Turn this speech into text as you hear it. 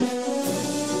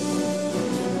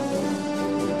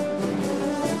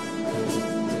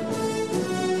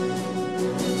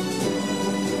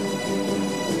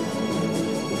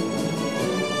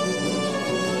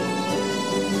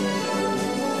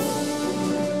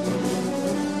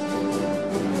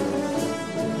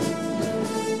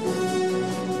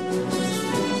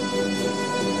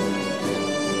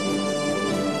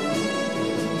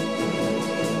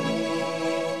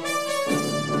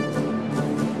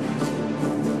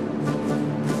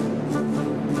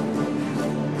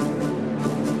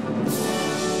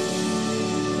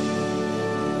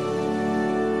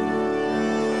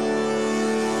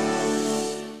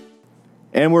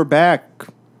And we're back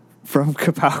from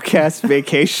Kapowcast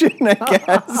vacation, I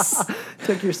guess.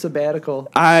 Took your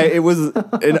sabbatical. It was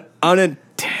an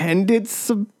unintended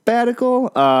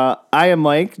sabbatical. I am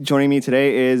Mike. Joining me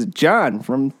today is John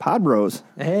from Pod Bros.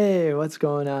 Hey, what's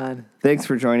going on? Thanks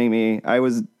for joining me. I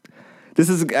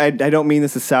don't mean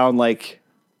this to sound like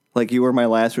you were my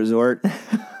last resort. But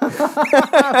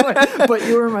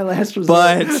you were my last resort.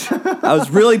 But I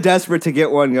was really desperate to get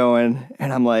one going,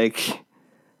 and I'm like,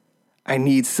 I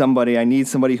need somebody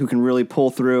who can really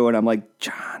pull through. And I'm like,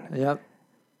 John. Yep.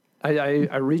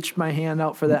 I reached my hand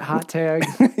out for that hot tag.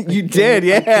 You did,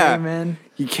 yeah. I came in.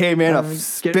 You came in a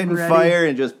spitting fire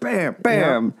and just bam,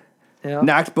 bam. Yep.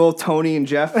 Knocked both Tony and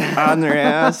Jeff on their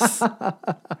ass.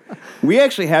 We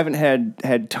actually haven't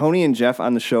had Tony and Jeff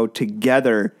on the show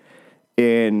together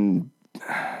in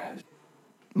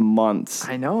months.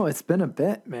 I know, it's been a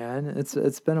bit, man.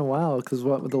 It's been a while because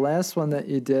the last one that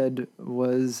you did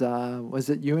was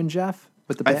it you and Jeff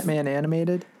with the Batman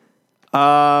animated?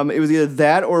 It was either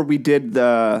that or we did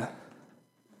it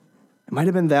might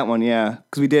have been that one, yeah,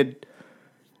 because we did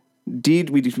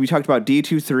we talked about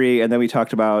D23 and then we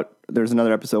talked about there's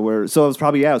another episode where it was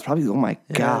probably oh my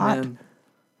god. Man.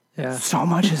 Yeah. So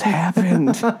much has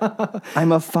happened.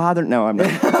 I'm a father. No, I'm not.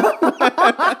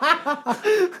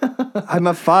 I'm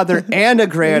a father and a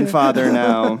grandfather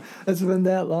now. It's been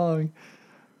that long.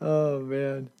 Oh,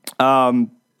 man.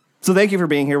 So thank you for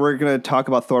being here. We're going to talk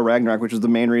about Thor Ragnarok, which is the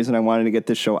main reason I wanted to get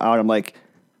this show out. I'm like,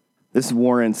 this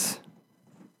warrants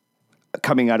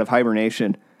coming out of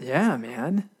hibernation. Yeah,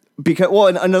 man.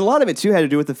 Because, and a lot of it, too, had to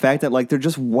do with the fact that, like, there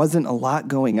just wasn't a lot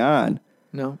going on.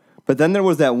 No. But then there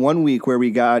was that one week where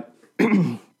we got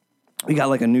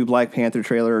like a new Black Panther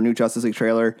trailer, a new Justice League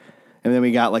trailer, and then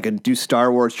we got like a new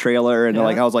Star Wars trailer, and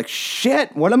I was like,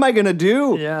 shit, what am I gonna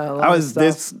do? Yeah, I was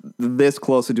this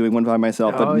close to doing one by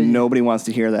myself, but nobody wants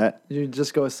to hear that. You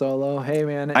just go solo. Hey,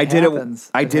 man, I did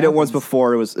it once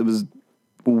before. It was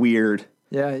weird.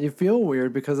 Yeah, you feel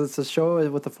weird because it's a show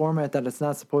with a format that it's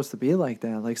not supposed to be like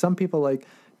that. Like some people, like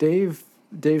Dave's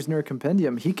Nerd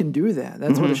Compendium, he can do that.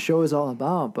 That's what a show is all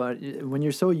about. But when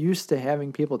you're so used to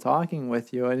having people talking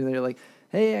with you, and they're like,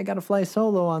 hey, I got to fly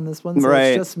solo on this one, so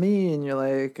it's just me. And you're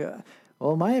like,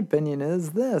 well, my opinion is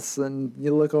this. And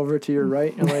you look over to your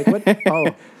right, and you're like, what?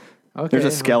 Oh, okay. There's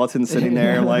a skeleton sitting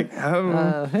there. Like,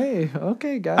 oh. Hey,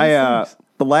 okay, guys.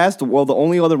 The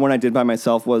only other one I did by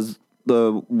myself was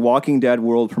the Walking Dead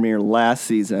world premiere last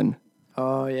season.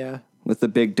 Oh, yeah. With the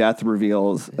big death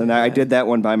reveals. And I did that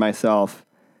one by myself.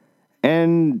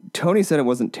 And Tony said it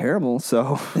wasn't terrible,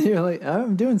 so you're like,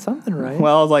 I'm doing something right.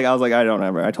 Well, I was like, I don't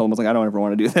ever. I told him, I don't ever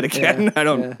want to do that again.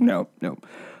 Yeah, No.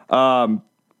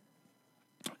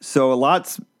 So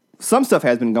some stuff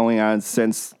has been going on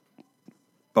since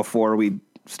before we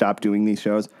stopped doing these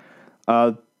shows.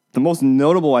 The most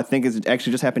notable, I think, is it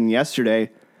actually just happened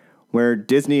yesterday, where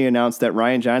Disney announced that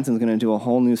Rian Johnson's going to do a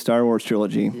whole new Star Wars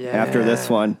trilogy after this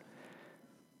one.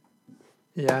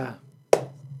 Yeah.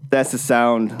 That's the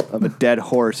sound of a dead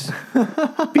horse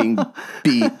being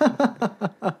beat.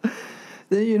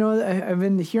 You know, I've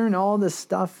been hearing all this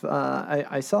stuff.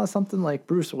 I saw something like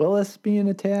Bruce Willis being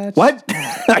attached. What?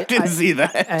 I didn't see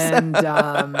that. And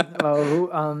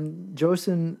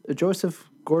Joseph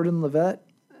Gordon-Levitt.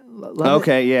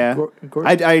 Okay, yeah.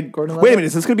 Gordon-Levitt? Wait a minute,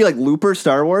 is this going to be like Looper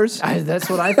Star Wars? That's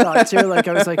what I thought, too. Like,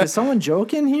 I was like, is someone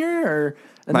joking here? Or...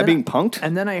 Am I being punked?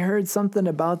 And then I heard something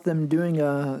about them doing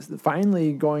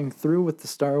finally going through with the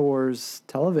Star Wars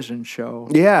television show.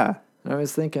 Yeah. And I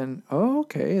was thinking, oh,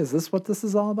 okay, is this what this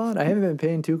is all about? I haven't been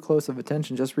paying too close of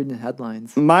attention, just reading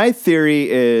headlines. My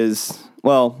theory is,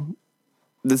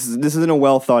 this isn't a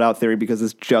well thought out theory because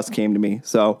this just came to me.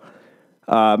 So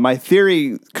my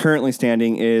theory currently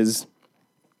standing is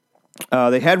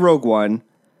they had Rogue One,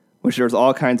 which there's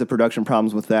all kinds of production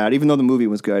problems with that, even though the movie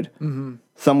was good. Mm-hmm.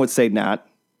 Some would say not.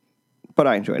 But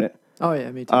I enjoyed it. Oh,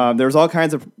 yeah, me too. There's all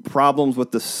kinds of problems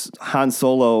with the Han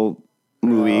Solo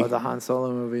movie. Oh, the Han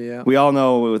Solo movie, yeah. We all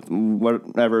know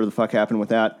whatever the fuck happened with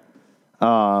that.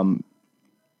 And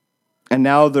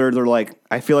now they're like,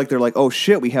 I feel like they're like, oh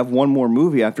shit, we have one more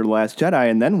movie after The Last Jedi,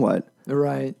 and then what?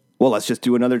 Right. Well, let's just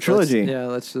do another trilogy.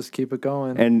 Let's just keep it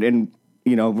going. And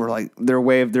you know, we're like,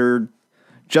 they're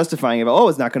justifying it,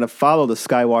 it's not going to follow the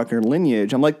Skywalker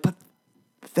lineage. I'm like, but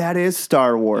that is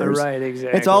Star Wars. Right,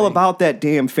 exactly. It's all about that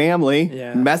damn family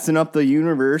messing up the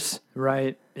universe.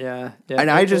 Right, yeah. And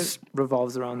it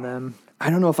revolves around them. I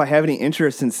don't know if I have any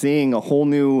interest in seeing a whole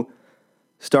new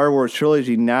Star Wars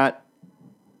trilogy not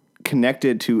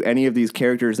connected to any of these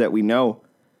characters that we know.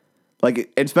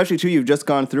 Like, especially, too, you've just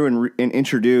gone through and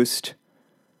introduced,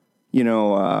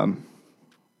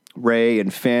 Rey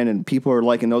and Finn, and people are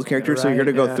liking those characters. So you're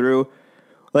gonna go through.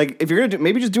 Like, if you're gonna do,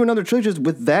 maybe just do another trilogy just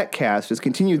with that cast, just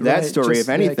continue that story. If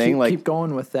anything, keep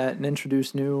going with that and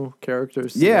introduce new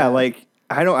characters. Yeah, like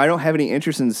I don't have any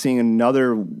interest in seeing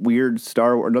another weird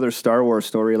Star Wars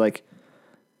story. Like,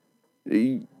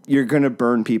 you're gonna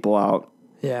burn people out.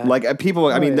 Yeah, like people.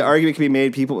 I mean, the argument can be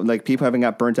made. People haven't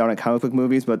got burnt out in comic book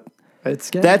movies, but that's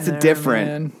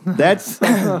different. That's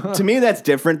to me, that's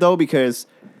different though, because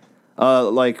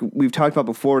like we've talked about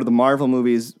before, the Marvel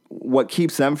movies. What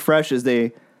keeps them fresh is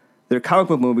they're comic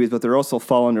book movies, but they're also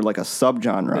fall under like a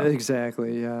subgenre.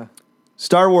 Exactly. Yeah.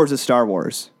 Star Wars is Star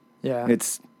Wars. Yeah.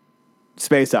 It's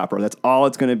space opera. That's all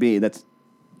it's going to be.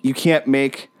 You can't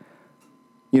make.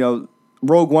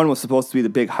 Rogue One was supposed to be the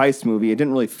big heist movie. It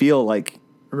didn't really feel like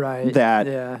that.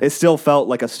 Yeah. It still felt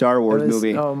like a Star Wars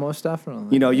movie. Oh, most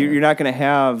definitely. You're not going to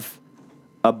have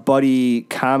a buddy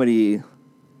comedy.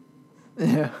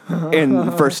 Yeah.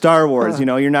 For Star Wars,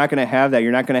 you're not going to have that.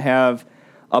 You're not going to have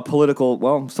a political.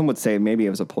 Well, some would say maybe it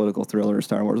was a political thriller.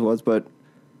 Star Wars was, but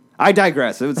I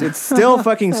digress. It's still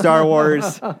fucking Star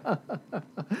Wars,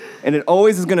 and it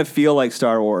always is going to feel like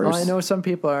Star Wars. Well, I know some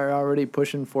people are already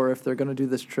pushing for, if they're going to do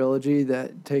this trilogy,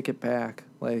 that take it back,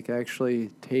 like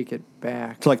actually take it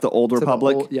back to like the Old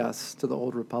Republic. Yes, to the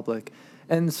Old Republic.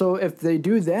 And so if they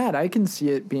do that, I can see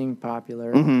it being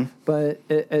popular. Mm-hmm. But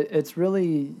it's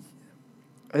really.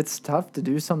 It's tough to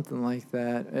do something like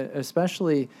that,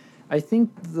 especially. I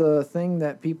think the thing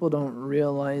that people don't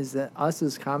realize, that us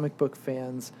as comic book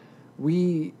fans,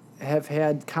 we have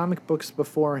had comic books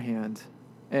beforehand,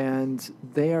 and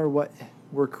they are what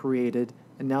were created,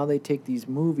 and now they take these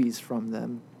movies from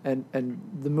them, and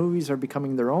the movies are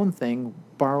becoming their own thing,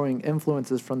 borrowing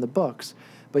influences from the books.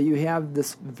 But you have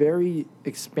this very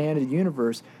expanded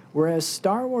universe, whereas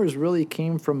Star Wars really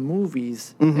came from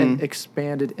movies and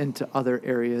expanded into other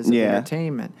areas of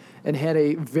entertainment, and had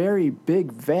a very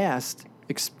big, vast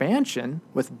expansion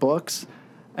with books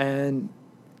and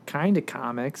kind of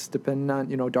comics, depending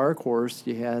on, Dark Horse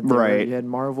you had. You had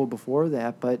Marvel before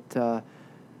that, but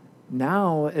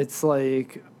now it's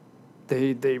like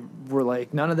they were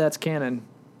like, none of that's canon.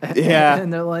 Yeah.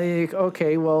 And they're like,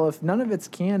 okay, well, if none of it's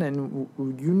canon,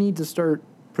 you need to start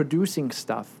producing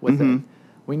stuff with it.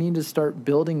 We need to start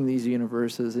building these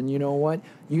universes. And you know what?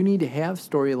 You need to have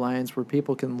storylines where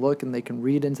people can look and they can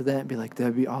read into that and be like,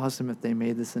 that'd be awesome if they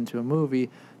made this into a movie,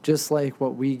 just like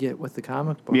what we get with the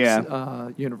comic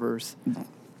books universe.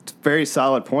 It's a very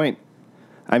solid point.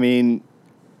 I mean,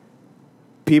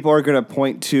 people are going to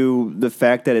point to the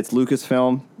fact that it's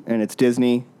Lucasfilm and it's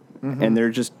Disney, and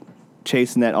they're just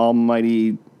chasing that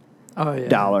almighty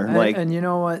dollar. And you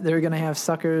know what? They're going to have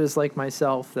suckers like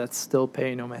myself that still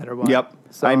pay no matter what. Yep.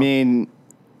 So. I mean,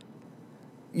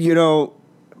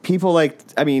 people I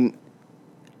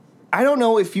don't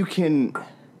know if you can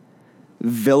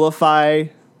vilify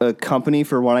a company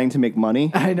for wanting to make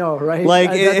money. I know, right? Like,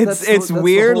 it's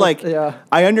weird.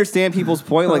 I understand people's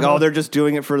point. Like, oh, they're just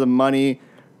doing it for the money.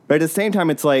 But at the same time,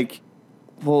 it's like,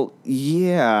 well,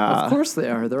 yeah. Of course they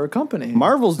are. They're a company.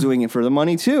 Marvel's doing it for the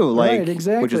money too, right,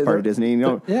 exactly. Which is part of Disney.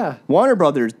 Yeah. Warner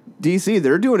Brothers, DC,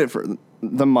 they're doing it for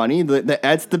the money.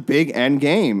 That's the big end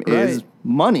game is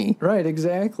money. Right,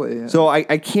 exactly. So I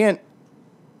can't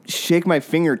shake my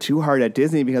finger too hard at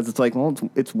Disney, because it's like, well,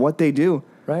 it's what they do.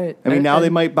 Right. I mean, now they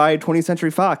might buy 20th Century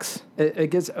Fox.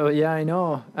 It gets. Oh yeah, I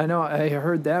know. I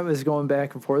heard that was going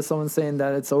back and forth. Someone saying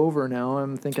that it's over now.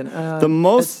 I'm thinking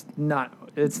it's not.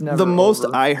 It's never. The most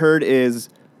over. I heard is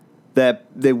that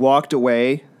they walked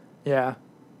away. Yeah.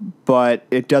 But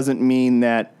it doesn't mean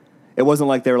that it wasn't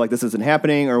like they were like, this isn't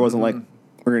happening, or it wasn't like,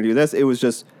 we're going to do this. It was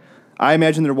just, I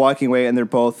imagine they're walking away and they're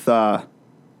both, it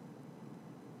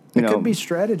could be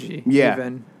strategy. Yeah.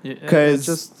 Even.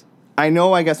 Because I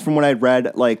know, I guess from what I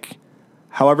read, like,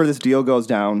 however this deal goes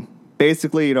down,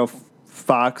 basically,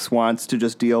 Fox wants to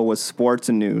just deal with sports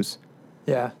and news.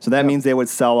 Yeah. So that means they would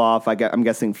sell off, I'm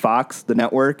guessing, Fox, the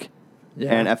network,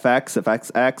 and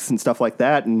FXX, and stuff like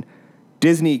that. And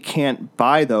Disney can't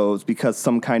buy those because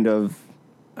some kind of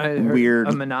weird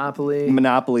a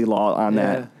monopoly law on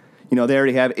that. They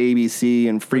already have ABC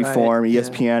and Freeform,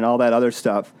 ESPN, all that other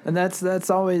stuff. And that's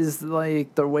always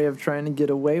like their way of trying to get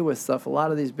away with stuff. A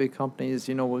lot of these big companies,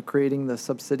 with creating the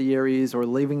subsidiaries or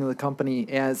leaving the company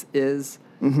as is,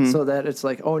 so that it's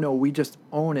like, oh no, we just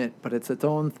own it, but it's its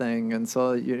own thing. And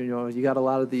so you got a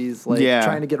lot of these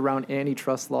trying to get around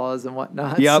antitrust laws and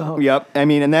whatnot. Yep. I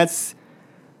mean, and that's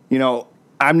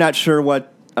I'm not sure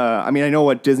what. I know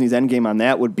what Disney's endgame on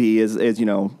that would be is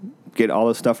get all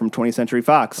this stuff from 20th Century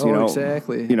Fox. You know,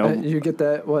 exactly. You know, you get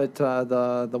that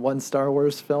the one Star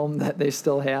Wars film that they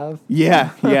still have.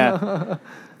 Yeah.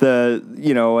 The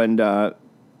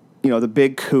the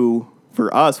big coup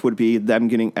for us would be them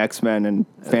getting X-Men and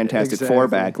Fantastic Four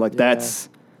back. Like that's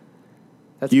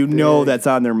big. That's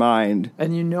on their mind.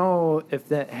 And if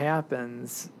that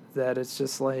happens, that it's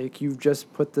just like you've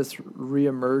just put this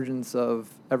reemergence of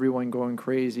everyone going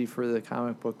crazy for the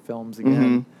comic book films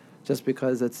again. Just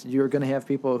because you're going to have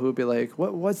people who'll be like,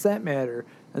 what's that matter?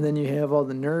 And then you have all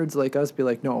the nerds like us be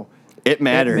like, no, it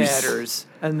matters. It matters.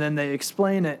 And then they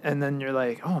explain it, and then you're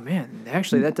like, oh, man,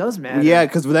 actually, that does matter. Yeah,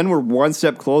 because then we're one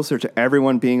step closer to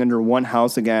everyone being under one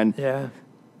house again. Yeah.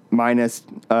 Minus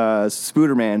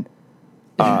Spooderman.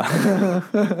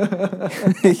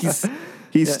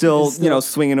 He's still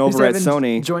swinging over at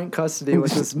Sony. Joint custody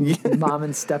with his mom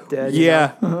and stepdad.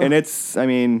 Yeah,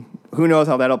 and who knows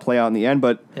how that'll play out in the end.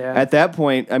 But at that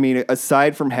point, I mean,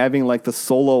 aside from having like the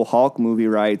solo Hulk movie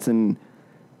rights and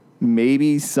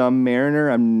maybe some Mariner,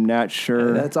 I'm not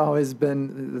sure. That's always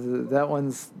been, that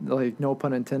one's like, no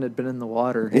pun intended, been in the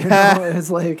water. Yeah.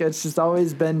 It's just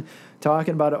always been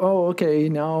talking about,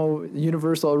 now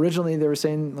Universal, originally they were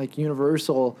saying like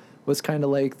Universal was kind of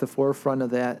like the forefront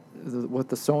of that, what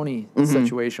the Sony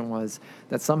situation was,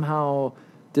 that somehow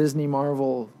Disney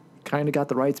Marvel kind of got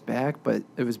the rights back, but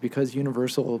it was because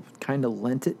Universal kind of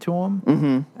lent it to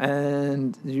them.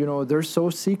 And, they're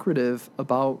so secretive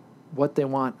about what they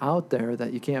want out there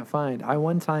that you can't find. I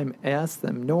one time asked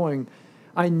them, knowing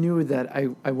I knew that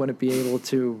I wouldn't be able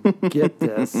to get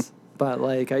this, but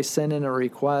like I sent in a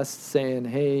request saying,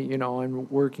 hey, I'm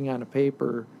working on a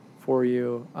paper for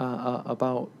you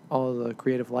about all the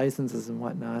creative licenses and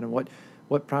whatnot, and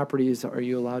what properties are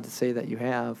you allowed to say that you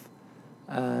have,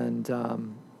 and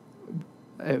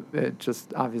it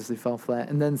just obviously fell flat.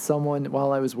 And then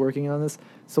while I was working on this,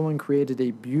 someone created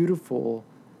a beautiful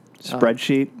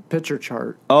spreadsheet picture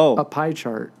chart, a pie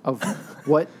chart of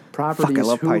what properties, I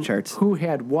love pie charts. Who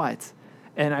had what,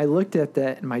 and I looked at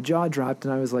that and my jaw dropped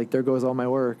and I was like, there goes all my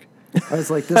work. I was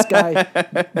like, this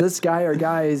guy or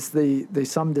guys, they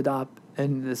summed it up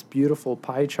in this beautiful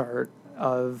pie chart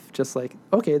of just like,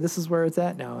 okay, this is where it's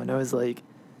at now. And I was like,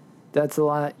 that's a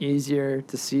lot easier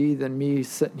to see than me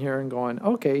sitting here and going,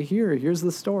 okay, here's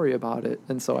the story about it.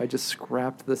 And so I just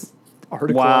scrapped this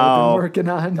article I've been working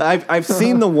on. I've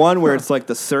seen the one where it's like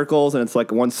the circles, and it's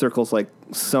like one circle's like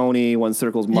Sony, one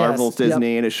circle's Marvel,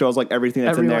 Disney, and it shows like everything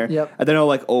that's in there. Yep. And then it'll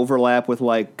like overlap with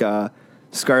like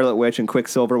Scarlet Witch and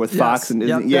Quicksilver with Fox and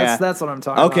that's what I'm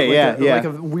talking about. Okay, like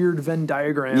a weird Venn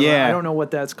diagram. Yeah, I don't know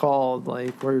what that's called.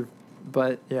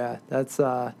 But yeah, that's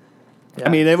I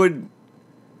mean,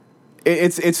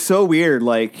 it's so weird.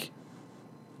 Like,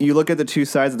 you look at the two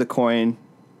sides of the coin.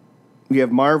 We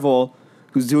have Marvel,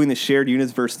 who's doing the shared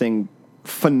universe thing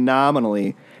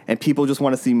phenomenally, and people just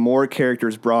want to see more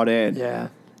characters brought in. Yeah.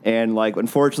 And like,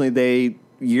 unfortunately, they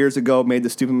years ago made the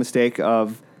stupid mistake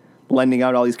of lending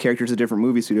out all these characters to different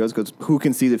movie studios because who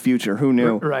can see the future? Who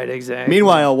knew? Right, exactly.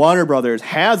 Meanwhile, Warner Brothers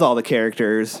has all the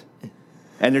characters,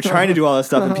 and they're trying to do all this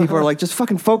stuff, and people are like, just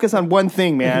fucking focus on one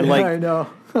thing, man. Yeah, like, I know.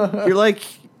 you're like,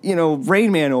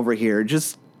 Rain Man over here.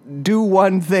 Just do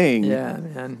one thing. Yeah,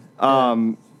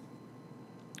 man.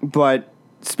 But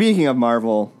speaking of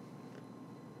Marvel,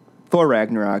 Thor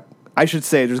Ragnarok, I should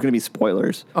say there's going to be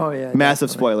spoilers. Oh, yeah. Massive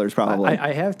definitely. spoilers, probably.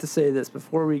 I have to say this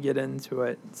before we get into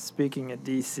it. Speaking of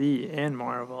DC and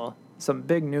Marvel, some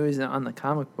big news on the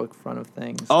comic book front of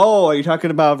things. Oh, are you talking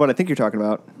about what I think you're talking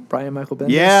about? Brian Michael Bendis?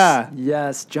 Yeah.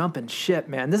 Yes, jumping ship,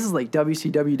 man. This is like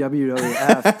WCW,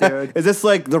 WWF, dude. Is this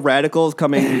like the Radicals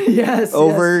coming yes,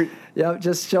 over? Yes. Yep,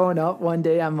 just showing up one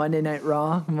day on Monday Night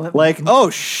Raw. Like, oh,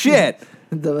 shit.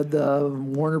 The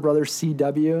Warner Brothers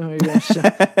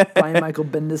CW. Brian Michael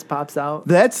Bendis pops out.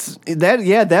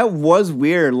 That was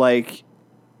weird. Like,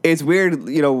 it's weird,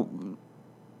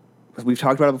 we've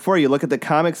talked about it before. You look at the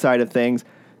comic side of things.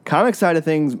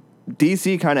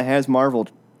 DC kind of has Marvel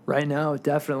right now,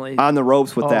 definitely on the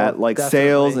ropes with that. Like, definitely.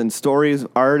 Sales and stories,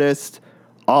 artists,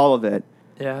 all of it.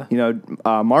 Yeah.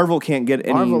 Marvel can't get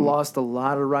any. Marvel lost a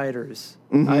lot of writers.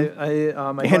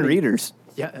 Mm-hmm. And readers.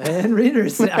 Yeah, and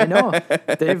readers. I know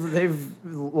they've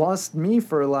lost me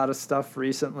for a lot of stuff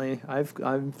recently. I've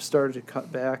started to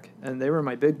cut back, and they were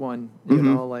my big one.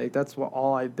 Like that's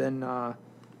all I've been.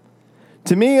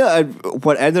 To me,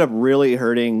 what ended up really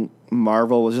hurting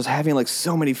Marvel was just having like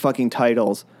so many fucking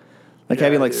titles, like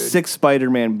having like 6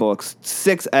 Spider-Man books,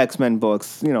 6 X-Men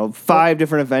books, 5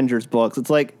 different Avengers books. It's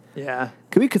like. Yeah.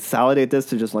 Could we consolidate this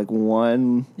to just like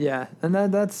one? Yeah, and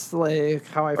that's like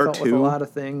how I felt with a lot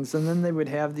of things. And then they would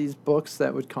have these books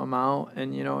that would come out,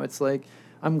 and it's like,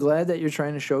 I'm glad that you're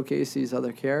trying to showcase these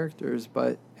other characters,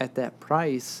 but at that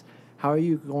price, how are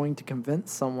you going to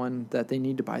convince someone that they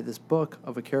need to buy this book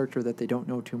of a character that they don't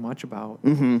know too much about?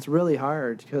 Mm-hmm. It's really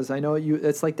hard because I know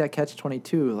it's like that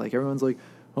catch-22. Like everyone's like,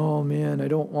 "Oh man, I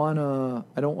don't want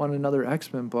another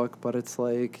X-Men book," but it's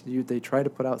like they try to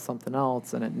put out something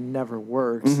else and it never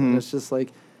works. Mm-hmm. And it's just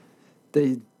like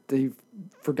they've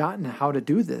forgotten how to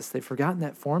do this. They've forgotten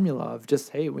that formula of just,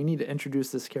 hey, we need to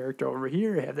introduce this character over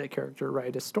here, have that character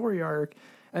write a story arc,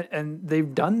 and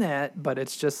they've done that, but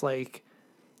it's just like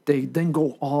they then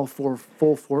go all for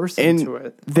full force into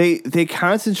it. They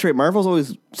concentrate. Marvel's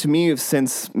always, to me,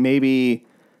 since maybe,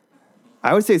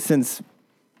 I would say since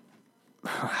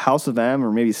House of M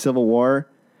or maybe Civil War,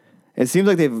 it seems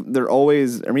like they're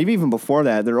always, or maybe even before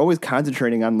that, they're always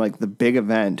concentrating on like the big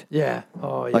event. Yeah.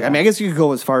 Oh, yeah. Like, I mean, I guess you could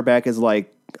go as far back as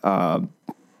like the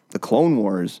Clone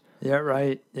Wars. Yeah,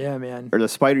 right. Yeah, man. Or the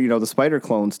Spider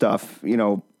Clone stuff,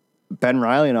 Ben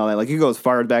Reilly and all that. Like, you go as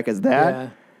far back as that. Yeah.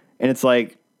 And it's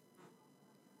like,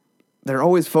 they're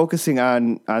always focusing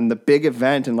on the big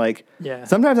event, and like, Yeah.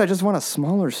 sometimes I just want a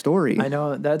smaller story. I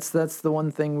know that's the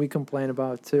one thing we complain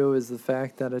about too, is the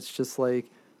fact that it's just like,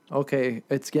 okay,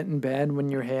 it's getting bad when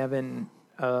you're having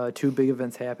 2 big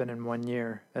events happen in 1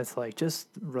 year. It's like, just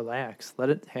relax, let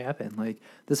it happen. Like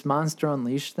this Monster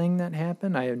Unleashed thing that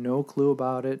happened, I had no clue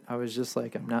about it. I was just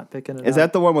like, I'm not picking it up. Is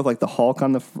that the one with like the Hulk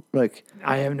on the like?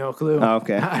 I have no clue. Oh,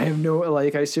 okay. I have no,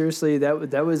 like, I seriously,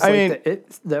 that was I like mean,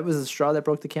 that was the straw that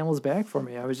broke the camel's back for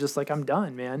me. I was just like, I'm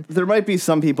done, man. There might be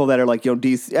some people that are like,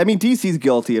 DC. I mean, DC's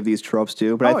guilty of these tropes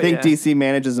too, but I think yeah. DC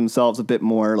manages themselves a bit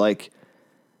more. Like,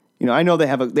 I know they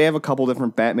have a couple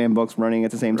different Batman books running at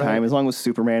the same time, Right. as long as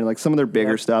Superman, like some of their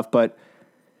bigger Yep. stuff, but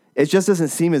it just doesn't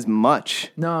seem as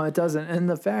much. No, it doesn't. And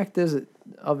the fact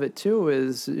of it too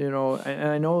is, and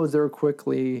I know they're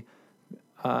quickly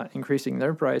increasing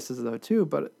their prices though too,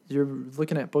 but you're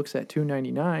looking at books at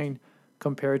 $2.99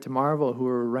 compared to Marvel, who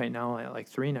are right now at like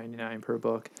 $3.99 per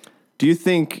book. Do you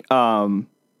think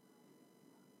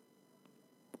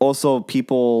also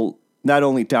people not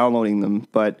only downloading them,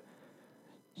 but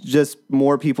just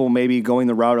more people maybe going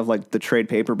the route of like the trade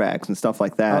paperbacks and stuff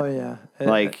like that? Oh yeah,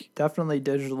 Like, definitely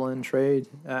digital and trade.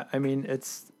 I mean,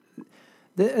 it's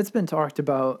been talked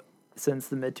about since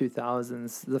the mid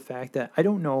 2000s. The fact that, I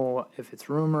don't know if it's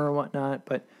rumor or whatnot,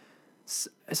 but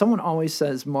someone always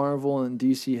says Marvel and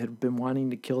DC had been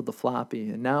wanting to kill the floppy,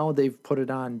 and now they've put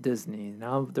it on Disney.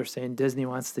 Now they're saying Disney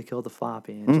wants to kill the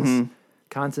floppy and just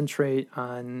concentrate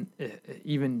on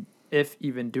even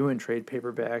doing trade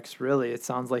paperbacks. Really, it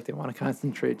sounds like they want to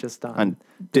concentrate just on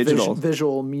digital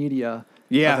visual media.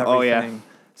 Yeah. Of Oh yeah. everything.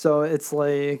 So it's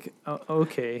like,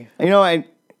 okay.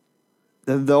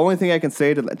 The only thing I can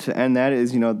say to end that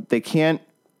is, you can't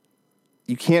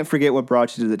forget what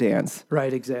brought you to the dance.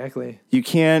 Right, exactly. You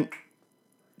can't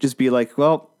just be like,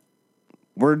 well,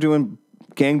 we're doing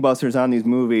gangbusters on these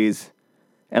movies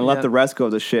and let Yeah. the rest go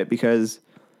to shit, because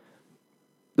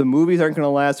the movies aren't going to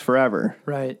last forever.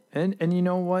 Right. And you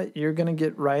know what? You're going to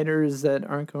get writers that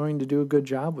aren't going to do a good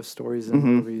job with stories in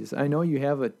movies. I know you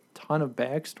have a ton of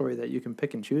backstory that you can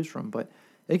pick and choose from, but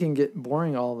it can get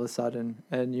boring all of a sudden.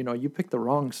 And, you pick the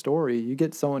wrong story. You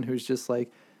get someone who's just like,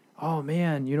 oh,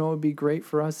 man, it would be great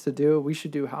for us to do. We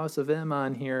should do House of M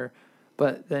on here.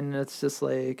 But then it's just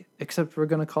like, except we're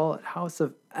going to call it House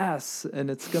of S, and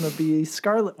it's going to be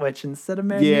Scarlet Witch instead of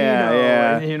Magneto.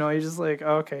 Yeah. And, you're just like,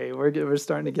 okay, we're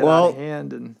starting to get out of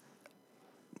hand. And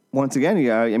once again,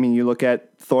 you look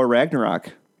at Thor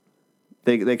Ragnarok.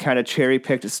 They kind of cherry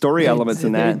picked story elements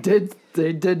in that.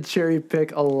 They did cherry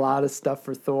pick a lot of stuff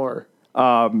for Thor.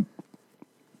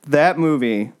 That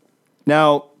movie.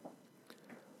 Now,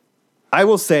 I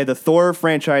will say the Thor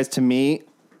franchise, to me,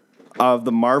 of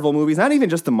the Marvel movies, not even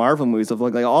just the Marvel movies, of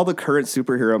like all the current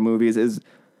superhero movies, is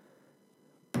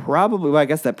probably, well, I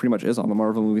guess that pretty much is all the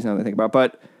Marvel movies now that I think about it,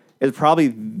 but it's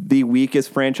probably the weakest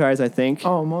franchise, I think.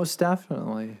 Oh, most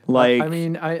definitely. Like, I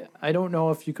mean, I don't know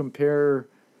if you compare,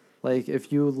 like,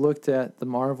 if you looked at the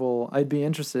Marvel, I'd be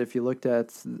interested if you looked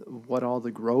at what all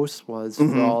the gross was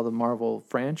for all the Marvel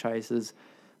franchises.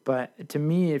 But to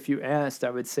me, if you asked, I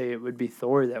would say it would be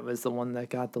Thor that was the one that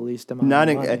got the least amount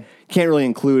of money. Can't really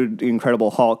include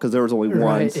Incredible Hulk because there was only one.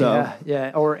 Right, So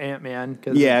yeah, or Ant-Man.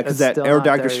 Because that, or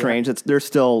Doctor Strange, they're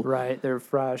still right. They're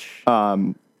fresh.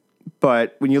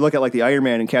 But when you look at like the Iron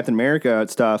Man and Captain America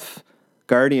stuff,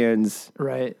 Guardians,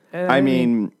 right. I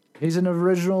mean, he's an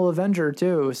original Avenger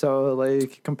too. So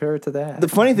like, compare it to that. the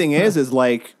funny thing is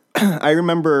like, I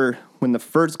remember when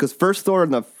first Thor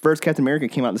and the first Captain America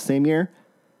came out the same year.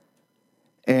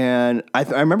 And I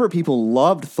remember people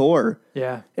loved Thor.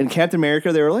 Yeah. And Captain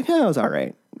America, they were like, it was all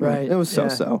right. Right. It was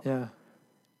so-so. Yeah.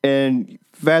 And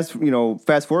fast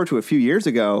forward to a few years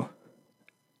ago,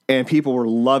 and people were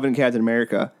loving Captain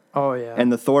America. Oh yeah.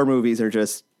 And the Thor movies are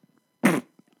just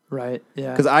right.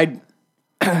 Yeah. because I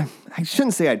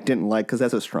shouldn't say I didn't like, because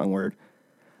that's a strong word.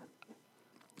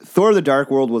 Thor: The Dark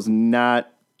World was not.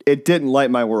 It didn't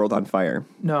light my world on fire.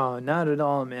 No, not at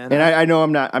all, man. And I know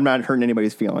I'm not hurting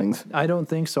anybody's feelings. I don't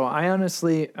think so. I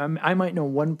honestly, I might know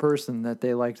one person that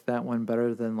they liked that one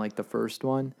better than like the first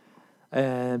one.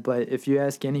 But if you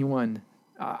ask anyone,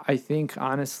 I think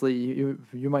honestly,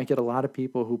 you might get a lot of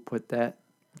people who put that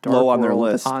Dark low on their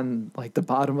World list, on like the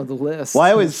bottom of the list. Well,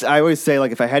 I always say,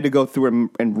 like, if I had to go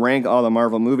through and rank all the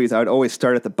Marvel movies, I would always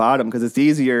start at the bottom, because it's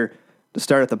easier to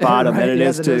start at the bottom Right, than it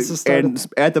is to start and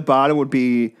at the bottom would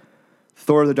be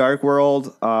Thor: The Dark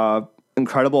World,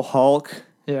 Incredible Hulk,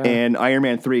 Yeah. and Iron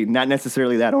Man 3. Not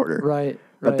necessarily that order. Right.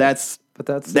 But that's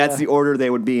the order they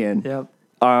would be in. Yep.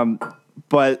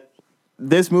 But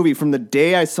this movie, from the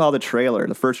day I saw the trailer,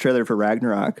 the first trailer for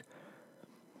Ragnarok,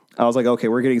 I was like, okay,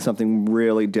 we're getting something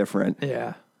really different.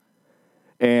 Yeah.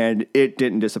 And it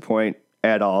didn't disappoint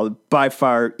at all. By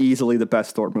far, easily the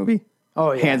best Thor movie.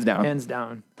 Oh yeah. Hands down. Hands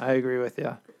down. I agree with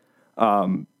you.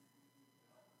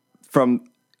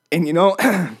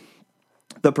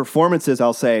 The performances,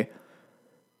 I'll say,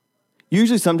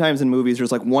 usually sometimes in movies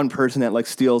there's like one person that like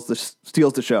steals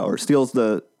the show or steals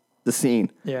the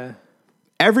scene. Yeah.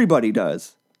 Everybody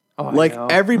does. Oh, like I know.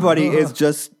 everybody is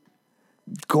just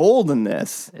gold in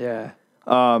this. Yeah.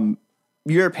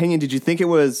 Your opinion, did you think it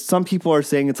was, some people are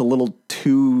saying it's a little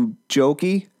too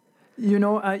jokey?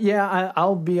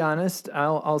 I'll be honest.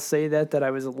 I'll say that I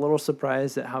was a little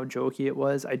surprised at how jokey it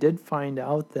was. I did find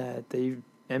out that they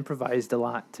improvised a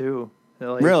lot too.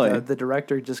 Like, really? The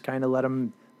director just kind of let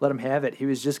him have it. He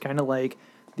was just kind of like,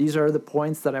 these are the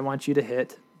points that I want you to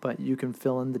hit, but you can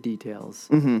fill in the details.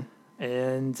 Mm-hmm.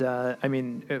 And I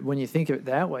mean, when you think of it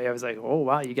that way, I was like, oh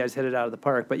wow, you guys hit it out of the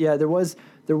park. But yeah, there was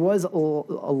a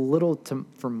little,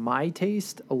 for my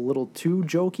taste, a little too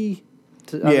jokey.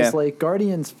 I was like,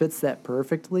 Guardians fits that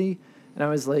perfectly, and I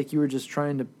was like, you were just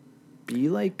trying to be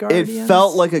like Guardians. It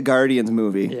felt like a Guardians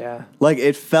movie. Yeah. Like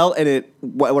it felt, and it.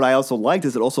 What I also liked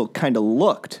is it also kind of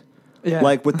looked. Yeah.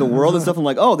 Like with the world and stuff. I'm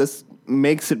like, oh, this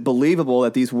makes it believable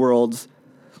that these worlds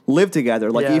live together.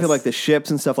 Like Yes. even like the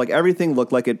ships and stuff. Like everything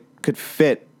looked like it could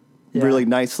fit really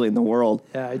nicely in the world.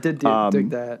 Yeah, I did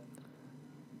dig that.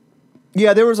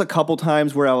 Yeah, there was a couple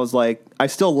times where I was like, I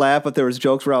still laugh, but there was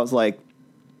jokes where I was like,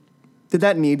 did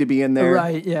that need to be in there?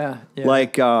 Right, yeah.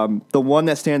 Like, the one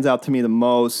that stands out to me the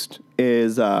most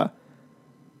is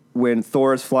when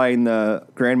Thor is flying the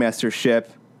Grandmaster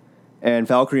ship, and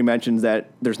Valkyrie mentions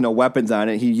that there's no weapons on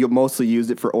it. He mostly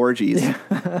used it for orgies.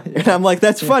 Yeah. And I'm like,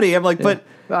 that's funny. I'm like, but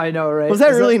I know, right? Was that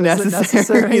really was it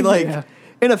necessary? Like, Yeah.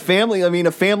 in a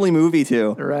family movie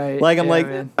too. Right. Like, I'm Yeah, like,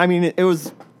 man. I mean, it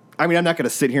was, I'm not going to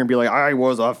sit here and be like, I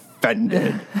was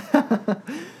offended.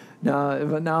 No,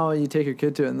 but now you take your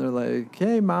kid to it and they're like,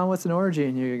 "Hey, mom, what's an orgy?"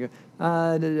 And you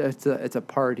go, "It's a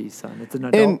party, son. It's an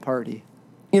adult party."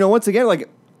 Once again, like,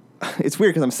 it's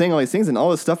weird because I'm saying all these things and all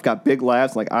this stuff got big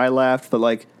laughs. Like, I laughed, but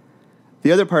like,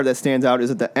 the other part that stands out is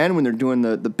at the end when they're doing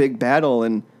the big battle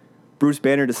and Bruce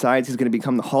Banner decides he's going to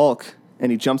become the Hulk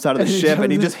and he jumps out of the ship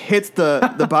and he just hits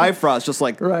the Bifrost just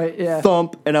like Right, yeah.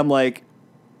 thump, and I'm like,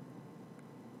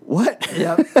 what?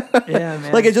 Yep. Yeah,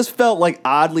 man. Like, it just felt like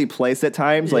oddly placed at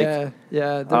times. Like,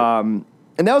 yeah. and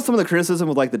that was some of the criticism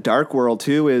with like the Dark World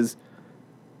too, is,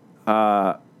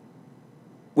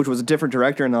 which was a different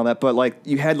director and all that, but like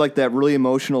you had like that really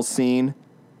emotional scene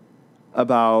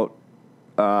about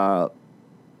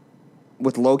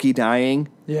with Loki dying,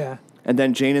 Yeah. and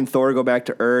then Jane and Thor go back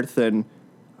to Earth, and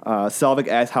Selvig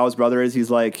asks how his brother is. He's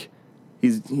like,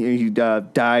 he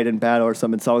died in battle or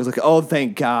something. Selvig's like, oh,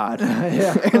 thank God.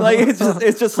 Yeah. And like it's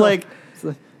just like. It's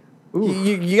like,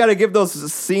 You got to give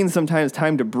those scenes sometimes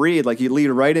time to breathe. Like, you lead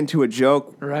right into a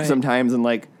joke sometimes, and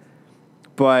like,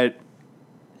 but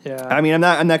yeah. I mean,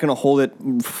 I'm not going to hold it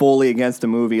fully against a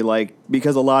movie, like,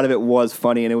 because a lot of it was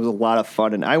funny and it was a lot of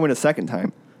fun, and I went a second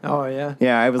time. Oh yeah.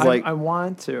 Yeah, I was like, I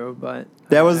want to, but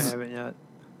That I was- haven't yet.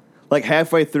 like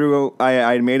halfway through,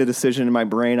 I made a decision in my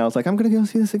brain. I was like, I'm going to go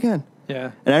see this again,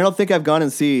 Yeah. and I don't think I've gone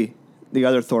and see the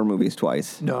other Thor movies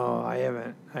twice. No, I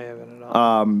haven't. I haven't at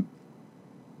all.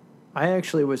 I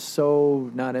actually was so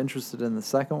not interested in the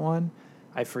second one.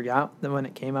 I forgot that when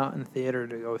it came out in the theater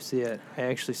to go see it. I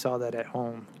actually saw that at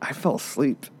home. I fell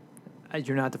asleep.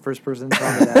 You're not the first person to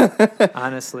tell me that,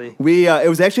 honestly. It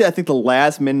was actually, I think, the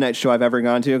last midnight show I've ever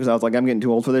gone to, because I was like, I'm getting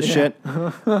too old for this shit.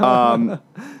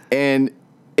 And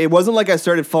it wasn't like I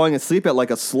started falling asleep at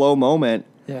like a slow moment.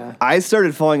 Yeah. I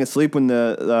started falling asleep when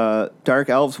the Dark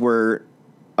Elves were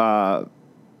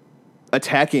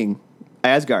attacking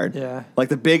Asgard. Yeah. Like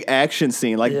the big action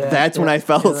scene. Like Yeah, that's when yeah. I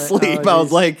fell You're like, asleep. oh, I was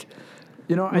geez. like,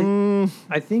 You know,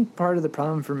 I think part of the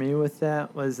problem for me with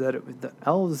that was that the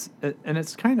elves, and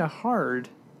it's kind of hard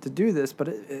to do this, but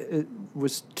it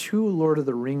was too Lord of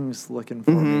the Rings looking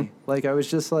for me. Like I was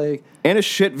just like, and a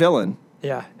shit villain.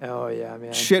 yeah, oh yeah,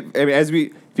 man, Shit. I mean,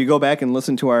 if you go back and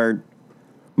listen to our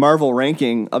Marvel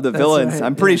ranking of the villains, right,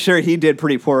 I'm pretty yeah. sure he did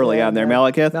pretty poorly Yeah, on there. man.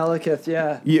 Malekith. Malekith,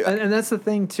 yeah. Yeah. And that's the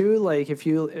thing too. Like if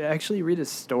you actually read his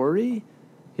story,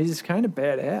 he's kind of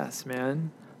badass,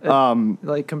 man.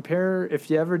 Like compare if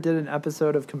you ever did an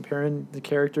episode of comparing the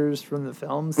characters from the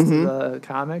films to the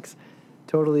comics,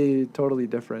 totally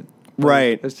different. Like,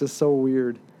 Right. It's just so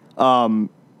weird.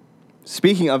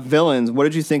 Speaking of villains, what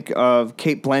did you think of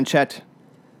Kate Blanchett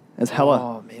as Hela?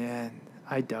 Oh man,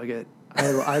 I dug it.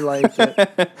 I liked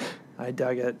it. I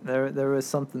dug it. There was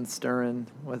something stirring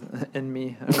in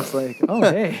me. I was like, oh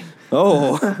hey,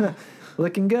 Oh,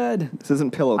 looking good. this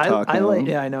isn't pillow talk. I now. like.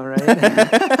 Yeah, I know, right?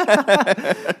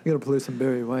 You gotta play some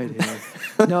Barry White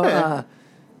here. No,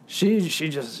 she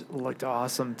just looked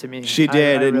awesome to me. She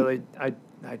did, I and- really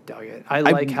I dug it. I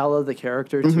like Hela the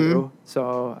character too,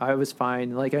 so I was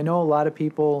fine. Like I know a lot of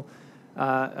people,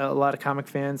 a lot of comic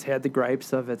fans had the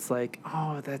gripes of it's like,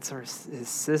 oh, that's his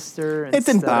sister. It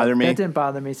didn't bother me. It didn't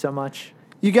bother me so much.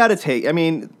 You got to take. I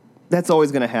mean, that's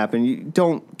always going to happen. You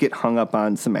don't get hung up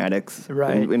on semantics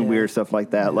Right, and yeah. weird stuff like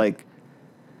that. Like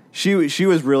she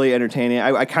was really entertaining.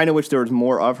 I kind of wish there was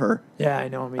more of her. Yeah, I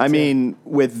know. Me I too. mean,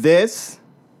 with this,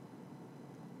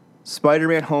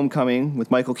 Spider-Man: Homecoming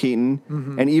with Michael Keaton,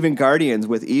 and even Guardians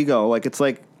with Ego, like it's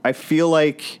like I feel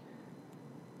like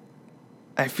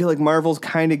Marvel's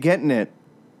kind of getting it.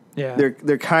 yeah,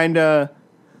 They're kind of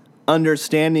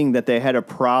understanding that they had a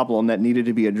problem that needed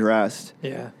to be addressed,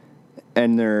 yeah,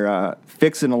 and they're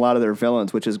fixing a lot of their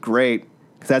villains, which is great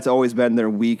because that's always been their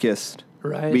weakest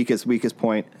right. weakest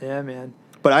point. Yeah, man.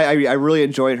 But I really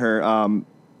enjoyed her.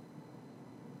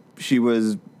 She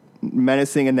was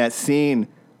menacing in that scene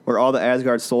where all the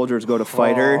Asgard soldiers go to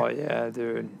fight Oh her. yeah,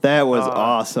 dude. That was Oh,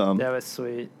 awesome. That was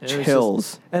sweet. It was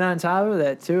Chills. and on top of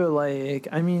that too, like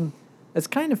I mean, it's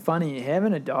kind of funny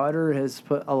having a daughter has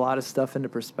put a lot of stuff into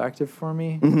perspective for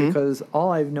me because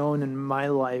all I've known in my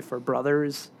life are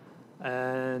brothers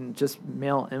and just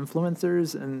male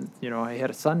influencers, and you know I had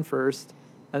a son first,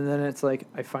 and then it's like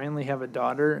I finally have a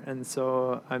daughter, and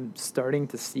so I'm starting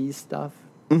to see stuff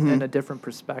in a different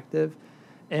perspective.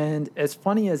 And as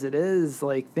funny as it is,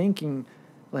 like thinking,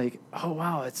 like, oh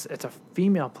wow, it's a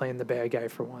female playing the bad guy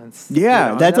for once.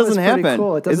 Yeah, that was doesn't pretty happen.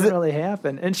 Cool. It Is doesn't it- really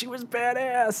happen, and she was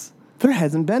badass. There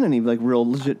hasn't been any like real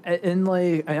legit. And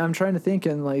like, I'm trying to think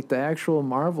in like the actual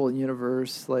Marvel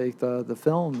universe, like the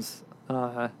films.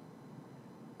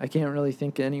 I can't really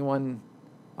think of anyone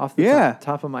off the Yeah.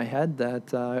 top of my head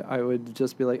that I would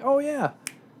just be like, oh yeah,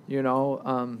 you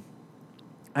know.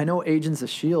 I know Agents of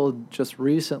S.H.I.E.L.D. just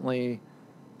recently.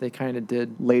 They kind of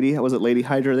did. Was it Lady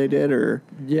Hydra they did or?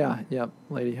 Yeah, yep,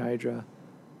 Lady Hydra.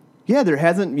 Yeah, there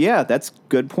hasn't. Yeah, that's a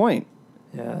good point.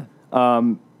 Yeah.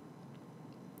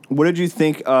 What did you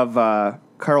think of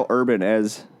Carl Urban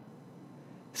as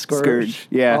Scourge?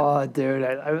 Yeah. Oh, dude.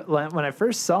 When I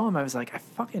first saw him, I was like, I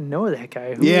fucking know that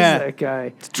guy. Who is Yeah. that guy?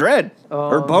 It's Dredd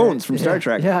or Oh, Bones man. from Yeah, Star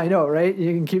Trek. Yeah, I know, right?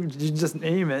 You just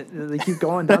name it. They keep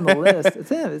going down the list. It's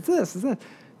him. It's this. It's that.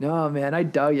 No, man, I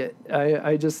dug it.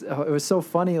 It was so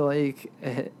funny, like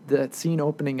that scene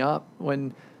opening up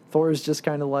when Thor's just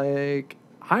kind of like,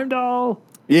 Heimdall.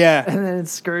 Yeah. And then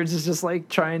Scourge is just like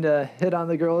trying to hit on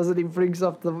the girls, and he brings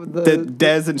up the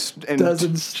Dez and Dez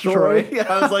and Troy.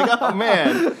 I was like, oh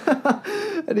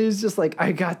man, and he's just like,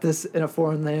 I got this in a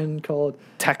foreign land called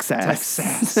Texas.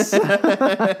 Texas.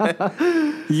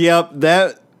 Yep,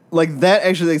 that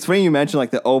actually. It's funny you mentioned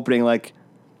like the opening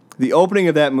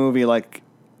of that movie. Like,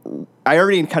 I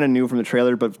already kind of knew from the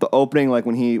trailer, but the opening, like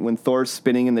when Thor's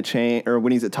spinning in the chain, or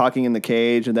when he's talking in the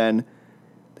cage, and then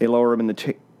they lower him in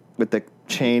the with the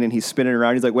chain, and he's spinning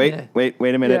around. He's like, wait a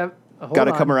minute, Yeah, hold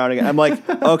gotta on. come around again. I'm like,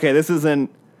 okay, this isn't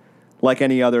like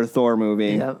any other Thor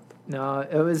movie. Yep. No,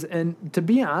 it was, and to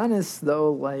be honest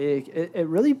though, like it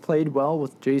really played well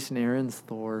with Jason Aaron's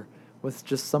Thor, with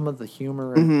just some of the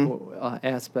humor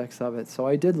aspects of it. So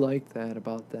I did like that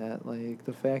about that, like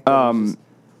the fact that it was just,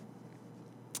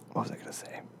 What was I gonna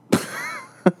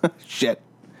say? Shit.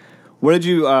 What did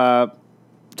you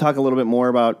talk a little bit more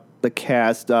about the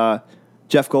cast?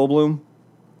 Jeff Goldblum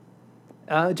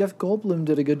Jeff Goldblum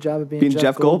did a good job of being being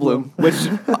Jeff Goldblum, which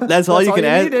that's all That's you all can you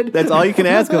ask. needed. That's all you can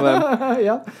ask of him.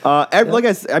 yeah. Like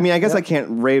I guess I can't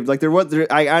rave. Like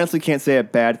I honestly can't say a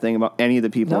bad thing about any of the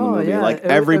people in the No, movie. yeah, like it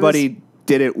everybody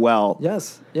did it well.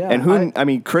 Yes. Yeah. And I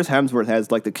mean, Chris Hemsworth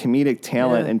has like the comedic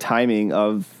talent and timing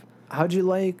of. How'd you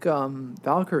like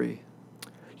Valkyrie?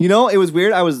 You know, it was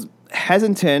weird. I was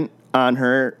hesitant on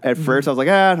her at first. I was like,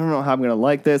 I don't know how I'm going to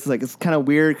like this. It's kind of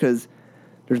weird because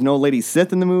there's no Lady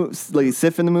Sif in the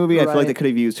movie. I feel like they could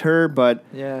have used her, but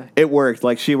it worked.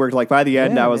 Like, she worked. Like, by the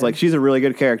end, I was like, she's a really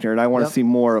good character, and I want to see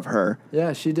more of her.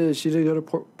 Yeah, she did. She did a good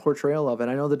portrayal of it.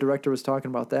 I know the director was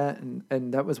talking about that,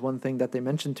 and that was one thing that they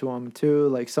mentioned to him, too.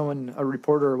 Like, a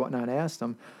reporter or whatnot asked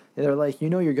him, they're like, you're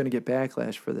going to get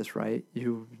backlash for this, right?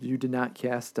 You did not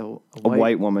cast a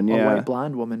white woman, a white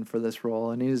blonde woman for this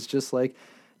role. And he's just like,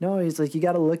 no, he's like, you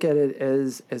got to look at it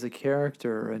as a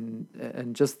character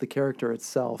and just the character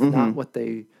itself, not what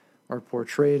they are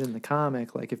portrayed in the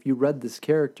comic. Like, if you read this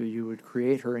character, you would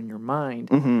create her in your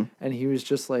mind. And he was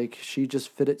just like, she just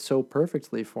fit it so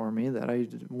perfectly for me that I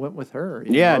went with her.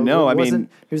 He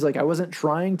was like, I wasn't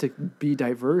trying to be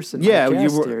diverse in my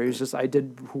cast here. He's just, I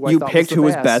did who I thought picked was who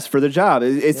was best for the job.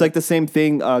 It's like the same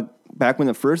thing. Back when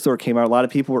the first Thor came out, a lot of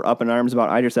people were up in arms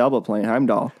about Idris Elba playing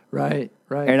Heimdall. Right.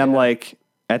 And I'm like,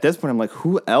 at this point, I'm like,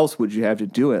 who else would you have to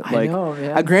do it? I know,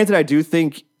 man. Granted, I do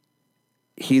think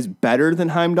he's better than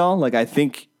Heimdall. Like, I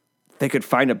think they could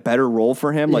find a better role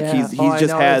for him. Like, he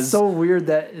just has. It's so weird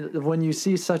that when you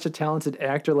see such a talented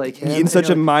actor like him in such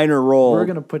a minor role, we're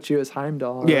gonna put you as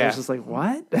Heimdall. Yeah, it's just like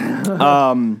what?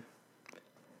 I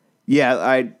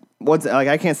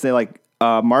can't say like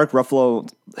Mark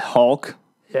Ruffalo Hulk.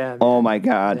 Yeah. Man. Oh my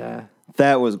God. Yeah.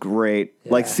 That was great.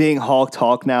 Yeah. Like, seeing Hulk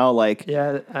talk now, like,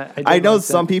 I know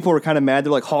some people were kind of mad.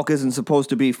 They're like, Hulk isn't supposed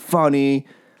to be funny.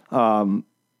 Yeah.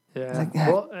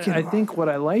 Well, I think what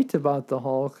I liked about the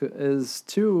Hulk is,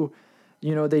 too,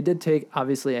 they did take,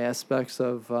 obviously, aspects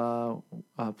of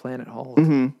Planet Hulk,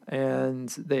 and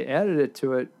they added it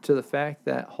to the fact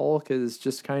that Hulk is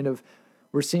just kind of,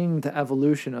 we're seeing the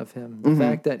evolution of him. The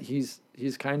fact that he's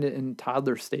kind of in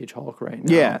toddler stage Hulk right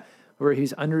now. Yeah. Where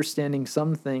he's understanding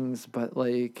some things, but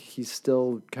like he's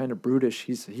still kind of brutish.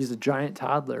 He's a giant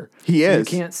toddler. He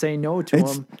is. You can't say no to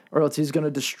him, or else he's going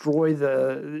to destroy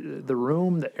the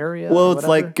room, the area. Well, it's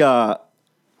like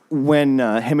when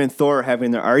him and Thor are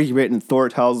having their argument, and Thor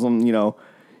tells him,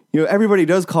 everybody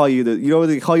does call you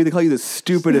they call you the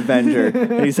stupid Avenger,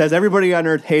 and he says everybody on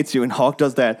Earth hates you, and Hulk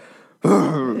does that.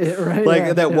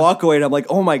 Walk away, and I'm like,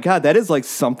 oh my God, that is like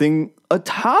something a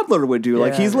toddler would do.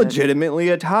 Like, he's legitimately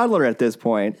a toddler at this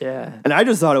point. Yeah. And I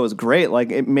just thought it was great.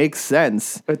 Like, it makes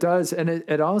sense. It does. And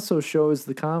it also shows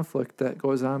the conflict that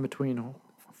goes on between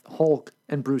Hulk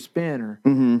and Bruce Banner.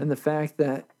 And the fact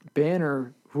that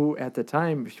Banner, who at the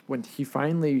time, when he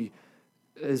finally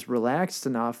is relaxed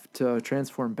enough to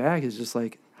transform back, is just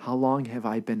like, how long have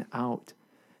I been out?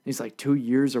 And he's like, 2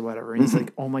 years or whatever. And he's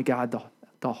like, oh my God,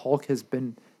 the Hulk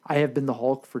I have been the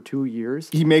Hulk for 2 years.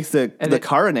 He makes the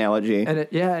car analogy. And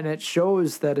it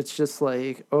shows that it's just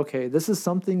like, okay, this is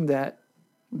something that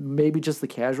maybe just the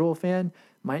casual fan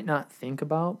might not think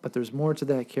about, but there's more to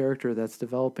that character that's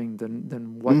developing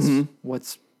than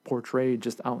what's portrayed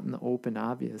just out in the open,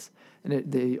 obvious.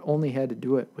 And they only had to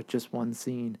do it with just one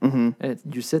scene. And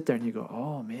you sit there and you go,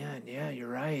 oh man, yeah, you're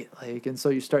right. Like, and so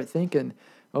you start thinking,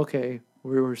 okay,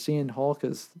 we're seeing Hulk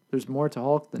as there's more to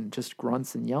Hulk than just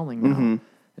grunts and yelling now.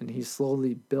 And he's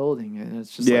slowly building, and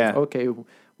it's just like, okay,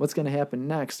 what's going to happen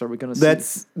next? Are we going to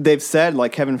see? They've said,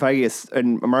 like, Kevin Feige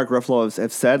and Mark Ruffalo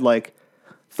have said, like,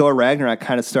 Thor Ragnarok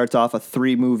kind of starts off a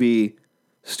 3-movie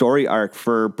story arc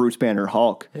for Bruce Banner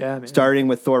Hulk. Yeah, man. Starting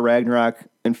with Thor Ragnarok,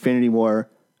 Infinity War,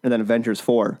 and then Avengers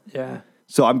 4. Yeah.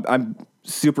 So I'm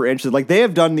super interested. Like, they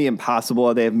have done the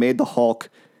impossible. They have made the Hulk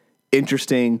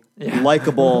interesting,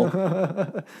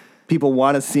 likable. People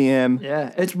want to see him.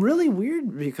 Yeah, it's really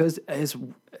weird because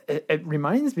it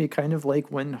reminds me kind of like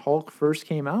when Hulk first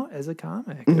came out as a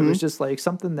comic. It was just like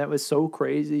something that was so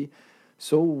crazy,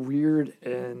 so weird,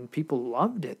 and people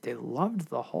loved it. They loved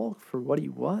the Hulk for what he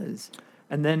was.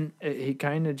 And then he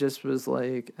kind of just was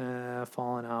like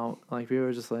falling out. Like, we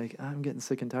were just like, I'm getting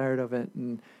sick and tired of it.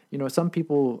 And, some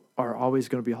people are always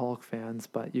going to be Hulk fans,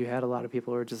 but you had a lot of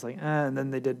people who were just like, and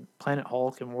then they did Planet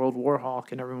Hulk and World War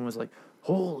Hulk, and everyone was like,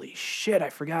 holy shit, I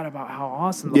forgot about how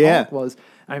awesome the Hulk was.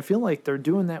 And I feel like they're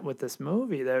doing that with this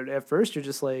movie. That at first you're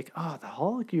just like, oh, the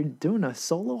Hulk, you're doing a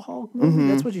solo Hulk movie?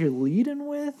 That's what you're leading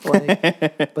with?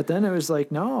 Like, but then it was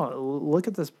like, no, look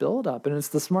at this build-up. And it's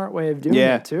the smart way of doing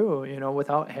it, too,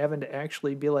 without having to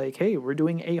actually be like, hey, we're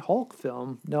doing a Hulk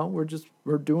film. No,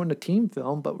 we're doing a team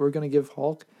film, but we're going to give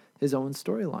Hulk his own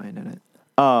storyline in it.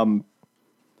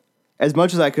 As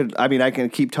much as I can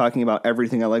keep talking about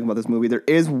everything I like about this movie. There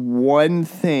is one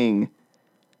thing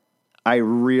I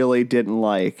really didn't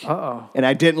like. Uh-oh. And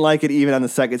I didn't like it even on the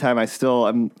second time.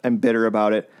 I'm bitter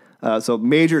about it. So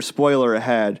major spoiler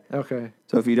ahead. Okay.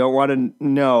 So if you don't want to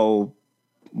know,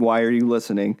 why are you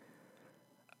listening?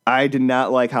 I did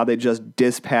not like how they just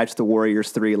dispatched the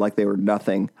Warriors 3 like they were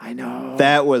nothing. I know.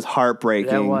 That was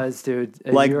heartbreaking. That was, dude.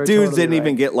 Like, You were dudes totally didn't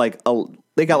even right. get like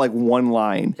they got like one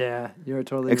line. Yeah, you were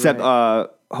totally Except right.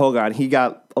 Hogan, he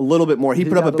got a little bit more. He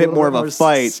put up got a bit little more bit of a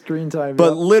fight. Screen time.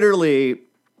 But yeah. literally,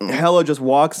 Hela just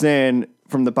walks in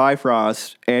from the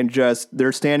Bifrost and just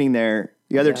they're standing there,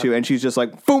 the other Yep. two, and she's just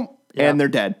like, boom, Yep. and they're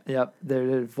dead. Yep,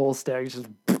 they're full stacks. Just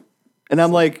And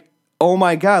I'm like, oh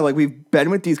my God, like we've been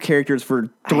with these characters for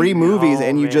 3 movies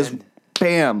and you just man.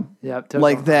 bam, Yep, took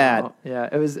like them that. out. Yeah,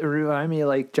 it reminded me of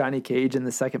like Johnny Cage in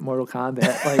the second Mortal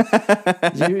Kombat.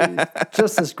 Like,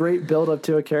 just this great build up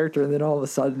to a character, and then all of a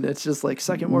sudden it's just like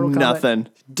second Mortal Kombat, Nothing.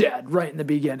 dead right in the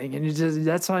beginning, and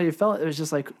that's how you felt. It was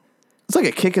just like, It's like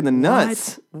a kick in the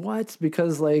nuts. what?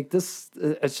 Because like this,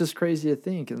 it's just crazy to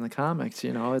think in the comics.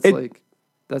 You know, it's It- like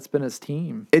that's been his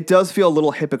team. It does feel a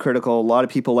little hypocritical. A lot of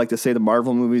people like to say the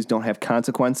Marvel movies don't have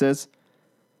consequences.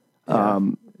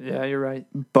 Yeah, you're right.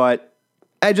 But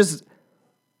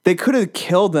they could have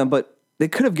killed them, but they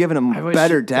could have given them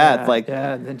better death.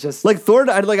 And then just Like Thor,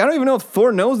 I don't even know if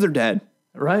Thor knows they're dead.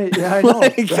 right. Yeah, I know.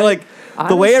 like, right? like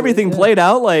the way Honestly, everything yeah. played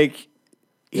out, like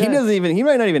Yeah. he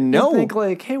might not even You know. think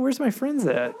like, hey, where's my friends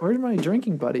at? Where's my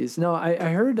drinking buddies? No, I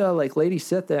heard like Lady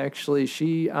Sith actually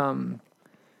she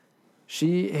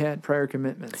had prior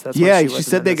commitments. That's why Yeah, she wasn't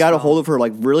said in they this got a film. hold of her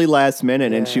like really last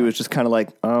minute, and she Yeah. was just kind of like,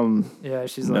 Yeah,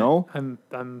 she's No? like,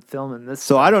 I'm filming this.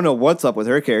 So I don't know what's up with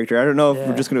her character. I don't know if Yeah.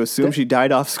 we're just going to assume she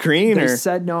died off screen They or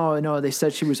said no. They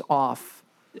said she was off,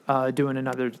 doing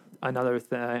another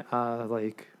thing,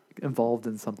 like involved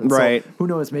in something. Right. So who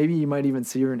knows? Maybe you might even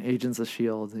see her in Agents of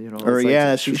Shield. You know, or it's like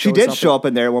yeah, she did show up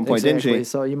in there at one point, Exactly. didn't she?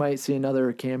 So you might see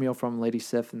another cameo from Lady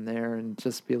Sif in there, and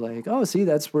just be like, "Oh, see,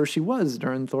 that's where she was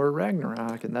during Thor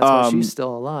Ragnarok, and that's why she's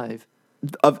still alive."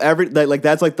 Of every like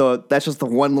that's just the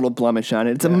one little blemish on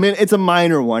it. It's a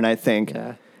minor one, I think.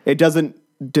 Yeah. It doesn't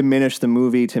diminish the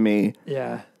movie to me.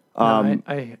 Yeah. No,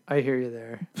 I hear you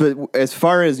there. But as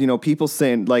far as people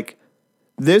saying like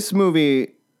this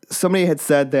movie, somebody had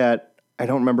said that I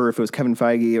don't remember if it was Kevin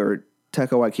Feige or Taika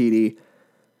Waititi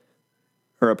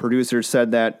or a producer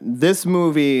said that this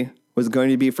movie was going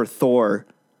to be for Thor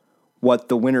what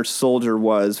the Winter Soldier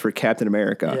was for Captain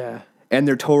America. Yeah. And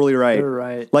they're totally right. They're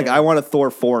right. Like Yeah. I want a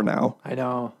Thor 4 now. I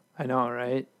know,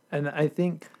 right? And I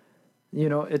think,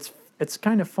 it's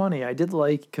kind of funny. I did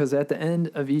like because at the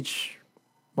end of each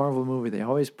Marvel movie, they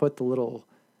always put the little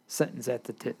sentence at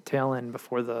the tail end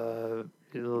before the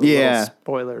little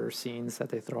spoiler scenes that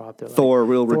they throw out there. Like, Thor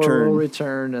will return. will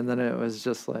return, and then it was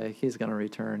just like he's gonna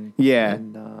return. Yeah.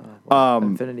 In,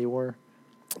 Infinity War.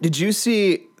 Did you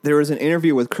see there was an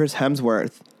interview with Chris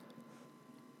Hemsworth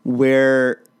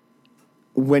where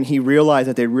when he realized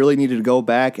that they really needed to go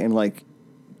back and like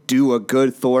do a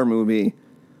good Thor movie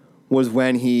was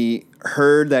when he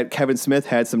heard that Kevin Smith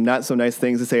had some not so nice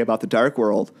things to say about the Dark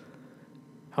World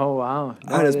Oh wow!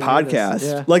 No, on I his didn't know this. podcast.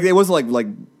 Yeah. Like it was like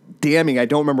damning. I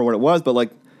don't remember what it was, but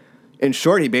like in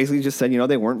short, he basically just said,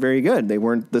 they weren't very good. They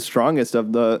weren't the strongest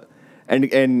of the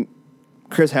and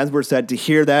Chris Hemsworth said to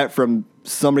hear that from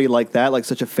somebody like that, like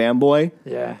such a fanboy,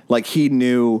 Yeah. like he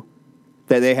knew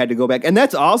that they had to go back. And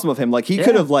that's awesome of him. Like he could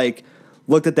Yeah. have like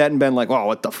looked at that and been like, "Wow,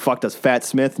 what the fuck does Fat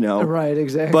Smith know?" Right.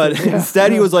 Exactly. But Yeah.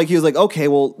 instead he was like, okay,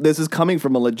 well, this is coming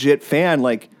from a legit fan.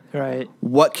 Like, Right.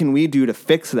 what can we do to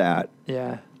fix that?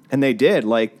 Yeah. And they did,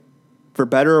 like, for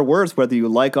better or worse, whether you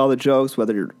like all the jokes,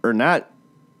 or not,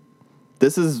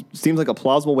 seems like a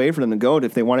plausible way for them to go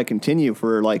if they want to continue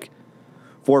for like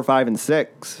 4, 5, and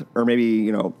 6, or maybe,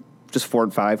 just 4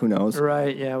 and 5, who knows?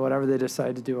 Right. Yeah. Whatever they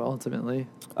decide to do ultimately.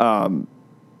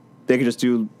 They could just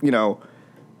do,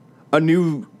 a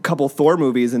new couple Thor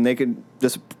movies and they could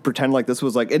just pretend like this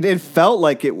was like, it felt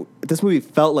like this movie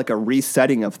felt like a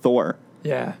resetting of Thor.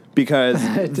 Yeah. Because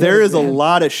It there did, is a man.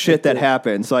 lot of shit that did.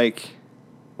 happens. Like,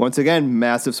 once again,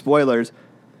 massive spoilers.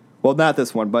 Well, not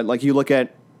this one, but like you look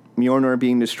at Mjolnir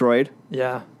being destroyed,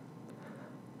 Yeah.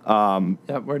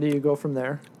 Yep. Where do you go from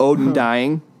there? Odin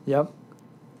dying, Yep.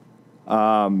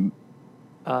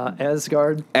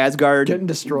 Asgard. Asgard Getting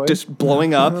destroyed. just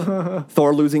blowing up,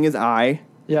 Thor losing his eye.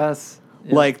 Yes.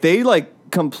 Yeah. Like they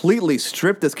completely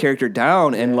stripped this character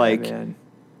down and Yeah, man.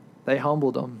 They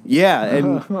humbled him. yeah,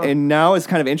 and now it's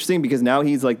kind of interesting because now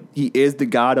he is the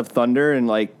god of thunder and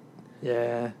like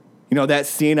Yeah. that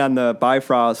scene on the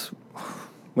Bifrost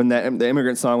when the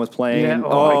Immigrant Song was playing. Yeah. and-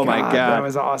 Oh, my my God. god. That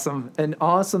was awesome. And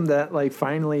awesome that like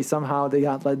finally somehow they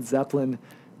got Led Zeppelin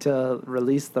to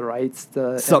release the rights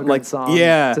to Something like- Immigrant Song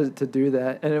yeah. to do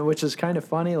that, and which is kind of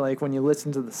funny. Like when you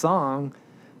listen to the song,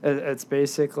 it's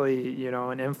basically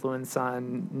an influence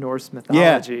on Norse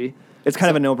mythology. It's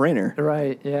kind of a no-brainer.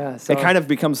 Right. Yeah. So It kind of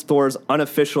becomes Thor's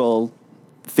unofficial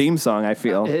theme song, I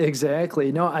feel.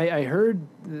 exactly. No, I heard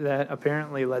that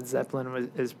apparently Led Zeppelin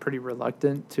is pretty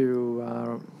reluctant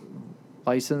to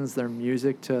license their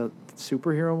music to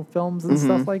superhero films and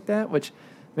stuff like that, which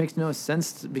makes no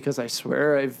sense because I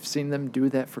swear I've seen them do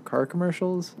that for car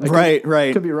commercials. Right.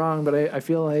 Could be wrong, but I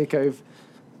feel like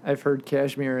I've heard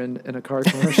Cashmere in a car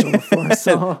commercial before.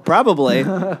 So Probably.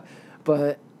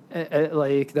 but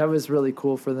like that was really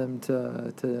cool for them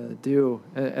to do,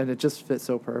 and it just fit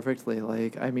so perfectly.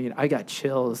 Like, I mean, I got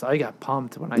chills, I got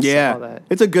pumped when I saw that.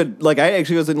 It's a good, like, I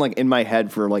actually was in my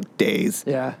head for like days.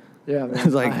 Yeah, man.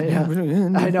 It's like,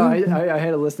 I know. I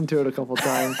had to listen to it a couple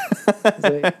times. It's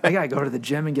like, I gotta go to the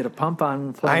gym and get a pump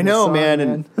on. I know, man.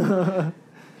 And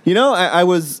I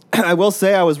will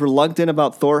say I was reluctant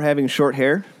about Thor having short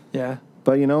hair, yeah.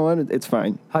 but you know what? It's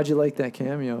fine. How'd you like that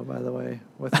cameo, by the way?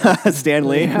 With Stan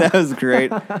Lee, Yeah. that was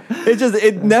great.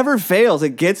 It never fails.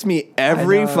 It gets me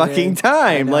every fucking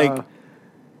time. Like,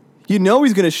 he's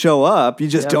going to show up. You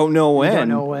just don't know when. You don't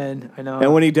know when. I know.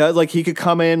 And when he does, like, he could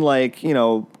come in, like,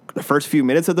 the first few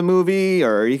minutes of the movie,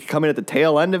 or he could come in at the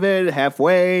tail end of it,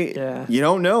 halfway. Yeah. You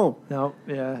don't know. No,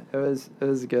 yeah, it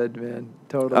was good, man.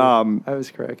 Totally. I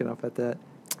was cracking up at that.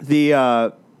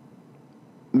 The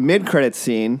mid-credit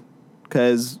scene,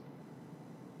 because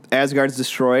Asgard's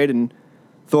destroyed, and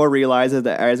Thor realizes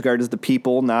that Asgard is the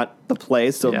people, not the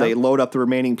place, so they load up the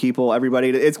remaining people, everybody.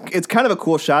 It's kind of a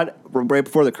cool shot right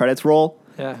before the credits roll.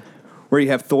 Yeah. Where you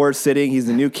have Thor sitting, he's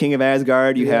the new king of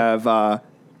Asgard. You have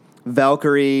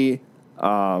Valkyrie,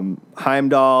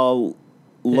 Heimdall,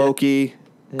 Loki,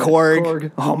 Korg.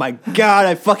 Korg. Oh my god,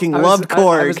 I fucking loved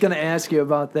Korg. I was going to ask you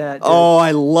about that. Dude. Oh,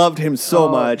 I loved him so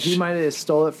much. He might have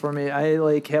stole it from me.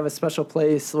 I have a special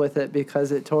place with it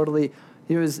because it totally.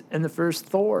 He was in the first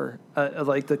Thor,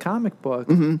 like the comic book,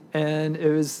 and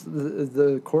it was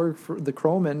the Korg, the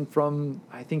Crowman from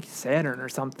I think Saturn or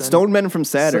something. Stoneman from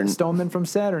Saturn. Stoneman from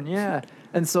Saturn, yeah.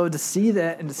 And so to see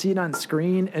that and to see it on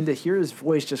screen and to hear his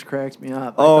voice just cracked me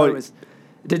up. I thought it was.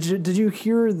 Did you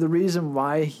hear the reason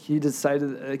why he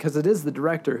decided? Because it is the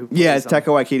director who. Yeah, it's Taika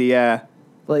Waititi. Yeah.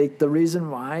 Like the reason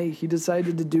why he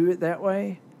decided to do it that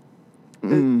way,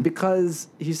 because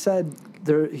he said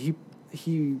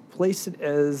he placed it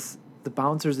as the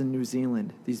bouncers in New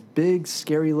Zealand, these big,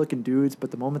 scary-looking dudes. But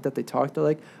the moment that they talk, they're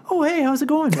like, "Oh, hey, how's it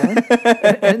going, man?"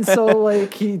 and so,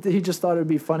 like, he just thought it'd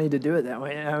be funny to do it that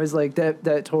way. And I was like,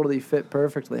 that totally fit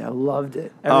perfectly. I loved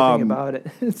it, everything about it.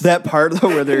 That part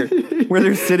though, where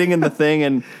they're sitting in the thing,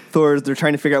 and they're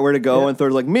trying to figure out where to go, and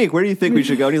Thor's like, "Meek, where do you think we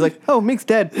should go?" And he's like, "Oh, Meek's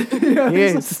dead.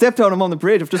 Yeah, stepped on him on the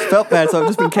bridge. I've just felt bad, so I've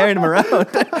just been carrying him around."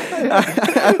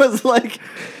 I was like.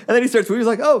 And then he starts moving. He's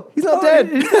like, "Oh, he's not dead."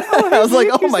 I was like,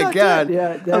 "Oh my god!"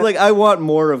 Yeah, I was like, "I want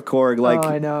more of Korg. Like,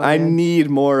 I know, I man. need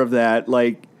more of that.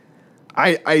 Like,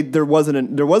 there wasn't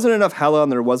enough Hela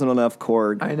and there wasn't enough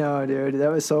Korg." I know, dude.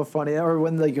 That was so funny. Or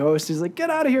when the ghost, he's like, "Get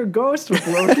out of here, ghost!" with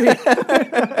Loki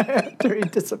after he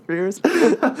disappears.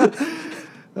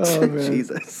 Oh man,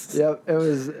 Jesus. Yep, it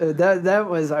was that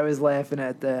was I was laughing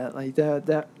at that. Like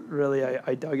that really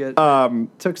I dug it.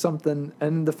 Took something,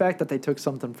 and the fact that they took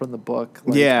something from the book.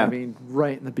 Like, Yeah. I mean,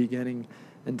 right in the beginning,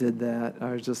 and did that.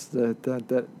 I was just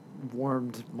that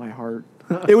warmed my heart.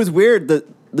 It was weird.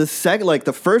 The second, like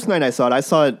the first night I saw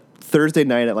it Thursday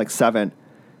night at like 7. It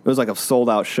was like a sold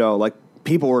out show. Like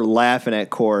people were laughing at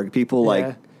Korg. People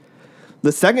like.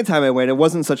 The second time I went, it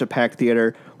wasn't such a packed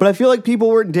theater, but I feel like people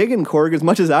weren't digging Korg as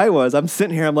much as I was. I'm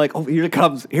sitting here, I'm like, "Oh, here it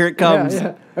comes, here it comes."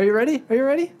 Yeah. Are you ready?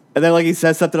 And then like he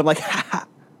says something, I'm like, "Ha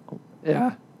ha."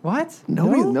 Yeah. What?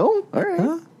 No? All right.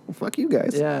 Well, fuck you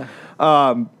guys. Yeah.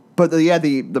 But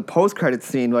the post credit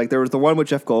scene, like there was the one with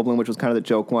Jeff Goldblum, which was kind of the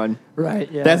joke one.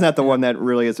 Right. Yeah. That's not the one that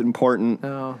really is important.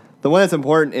 No. The one that's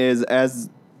important is as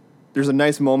there's a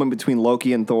nice moment between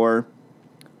Loki and Thor.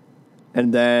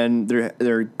 And then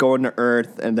they're going to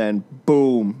Earth, and then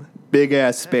boom, big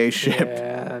ass spaceship.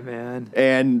 Yeah, man.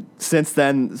 And since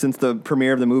the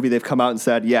premiere of the movie, they've come out and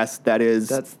said, yes,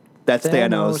 that's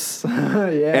Thanos.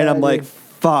 Yeah. And I'm like,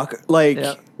 fuck, like,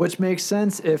 yeah. Which makes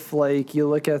sense if like you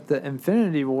look at the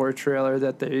Infinity War trailer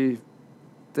that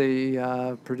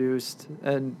they produced,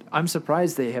 and I'm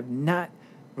surprised they have not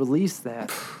released that.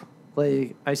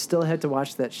 Like, I still had to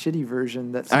watch that shitty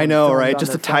version. I know, right?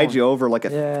 Just to tide you over like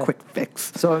a quick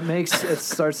fix. So it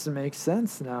starts to make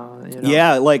sense now. You know?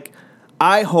 Yeah, like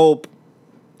I hope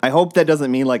I hope that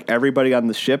doesn't mean like everybody on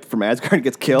the ship from Asgard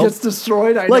gets killed. Gets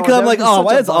destroyed. I Like, know, I'm like, that'd be oh,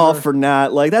 such a that's all bummer. for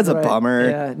naught. Like, that's a Right. bummer.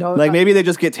 Yeah, no, like, maybe they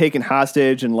just get taken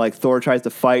hostage and like Thor tries to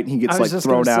fight and he gets I like was just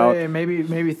thrown gonna out. say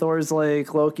maybe Thor's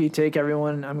like, Loki, take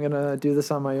everyone. I'm gonna do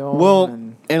this on my own. Well,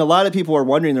 and and a lot of people are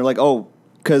wondering. They're like, oh,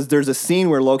 because there's a scene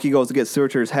where Loki goes to get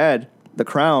Surtur's head, the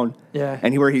crown. Yeah.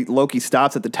 And Loki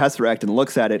stops at the Tesseract and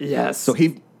looks at it. Yes. So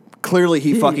he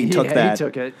fucking took that. He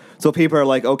took it. So people are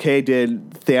like, okay,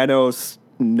 did Thanos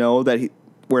know that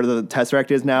where the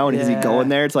Tesseract is now, and is he Yeah. going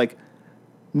there? It's like,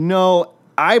 no.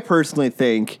 I personally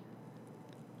think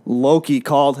Loki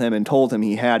called him and told him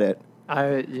he had it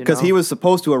because he was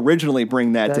supposed to originally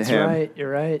bring that to him. That's right. You're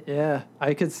right. Yeah,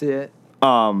 I could see it.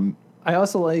 Um, I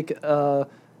also like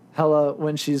Hela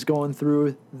when she's going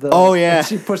through the. Oh, yeah. when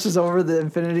she pushes over the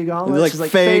Infinity Gauntlet. like, she's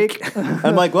like fake.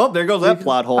 I'm like, well, there goes that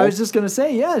plot hole. I was just gonna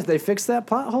say, yeah, they fixed that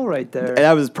plot hole right there.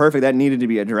 That was perfect. That needed to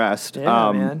be addressed.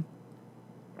 Yeah, man.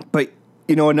 But,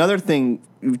 another thing,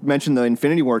 you mentioned the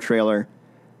Infinity War trailer.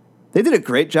 They did a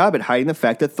great job at hiding the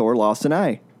fact that Thor lost an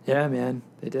eye. Yeah, man,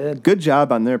 they did. Good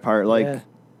job on their part. Like, Yeah.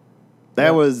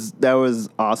 that was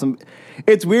awesome.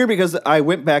 It's weird because I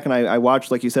went back and I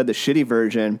watched, like you said, the shitty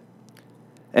version.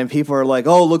 And people are like,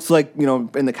 oh, looks like,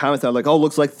 in the comments, they're like, oh,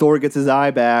 looks like Thor gets his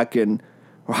eye back. Or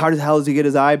how the hell does he get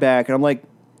his eye back? And I'm like,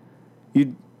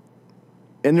 and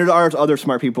there are other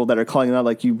smart people that are calling it out.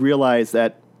 Like, you realize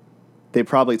that they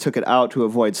probably took it out to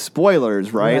avoid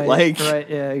spoilers, right? Like, right,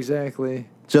 yeah, exactly.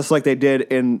 just like they did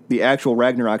in the actual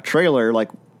Ragnarok trailer, like,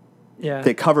 Yeah.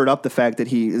 they covered up the fact that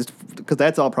he is, because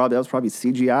that was probably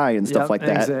CGI and stuff like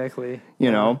that. Exactly.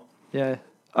 You know? Yeah.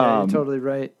 Yeah, you're totally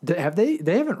right. Have they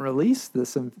haven't released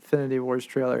this Infinity Wars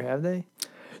trailer, have they?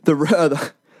 The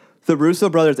Russo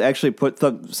brothers actually put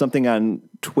something on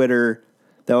Twitter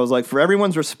that was like, for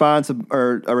everyone's response,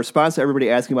 or a response to everybody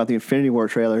asking about the Infinity War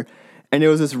trailer. And it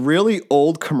was this really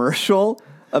old commercial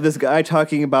of this guy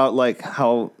talking about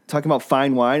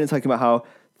fine wine and talking about how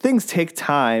things take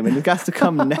time and it got to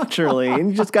come naturally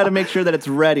and you just got to make sure that it's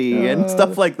ready and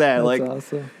stuff like that. That's Like,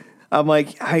 awesome. I'm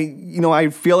like, I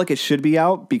feel like it should be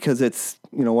out because it's,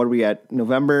 what are we at?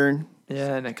 November?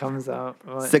 Yeah, and it comes out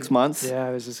 6 months? Yeah,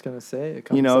 I was just gonna say it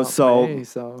comes out so May,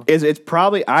 so it's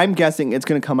probably, I'm guessing it's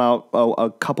going to come out a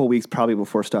couple weeks probably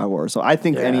before Star Wars. So I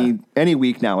think Yeah. any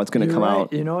week now it's going to come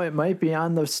out. It might be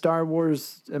on the Star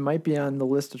Wars. It might be on the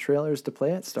list of trailers to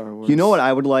play at Star Wars. You know what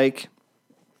I would like?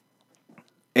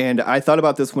 And I thought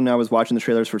about this when I was watching the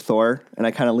trailers for Thor, and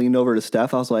I kind of leaned over to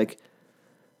Steph. I was like,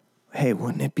 hey,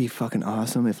 wouldn't it be fucking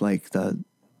awesome if like the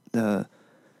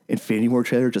Infinity War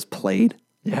trailer just played?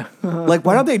 Yeah. Like,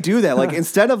 why don't they do that? Like,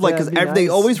 instead of like, Yeah, because it'd be they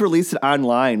nice. always release it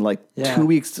online, like Yeah. 2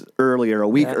 weeks early or a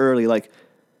week Yeah. early. Like,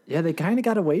 Yeah, they kind of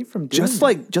got away from doing just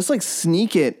that. like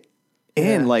sneak it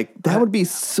in. Yeah. Like, that would be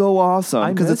so awesome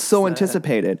I because it's miss so that.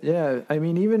 anticipated. Yeah, I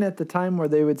mean, even at the time where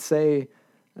they would say,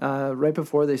 right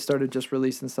before they started just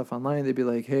releasing stuff online, they'd be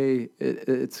like, "Hey,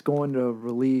 it's going to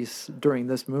release during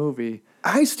this movie."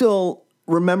 I still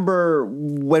remember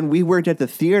when we worked at the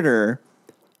theater,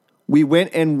 we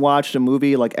went and watched a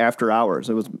movie like after hours.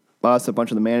 It was us, a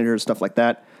bunch of the managers, stuff like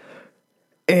that.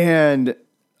 And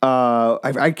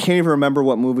I can't even remember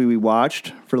what movie we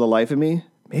watched for the life of me.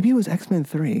 Maybe it was X-Men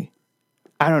 3.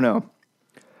 I don't know.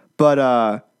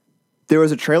 But there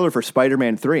was a trailer for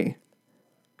Spider-Man 3.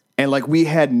 And like we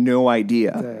had no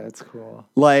idea. That's cool.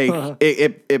 Like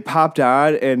it popped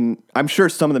on, and I'm sure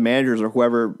some of the managers or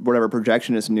whatever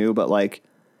projectionist knew, but like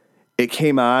it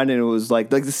came on and it was like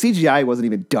the CGI wasn't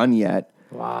even done yet.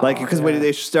 Wow. Like because when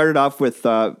they started off with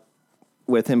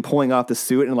him pulling off the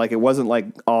suit and like it wasn't like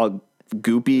all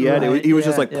goopy yet. Right, He was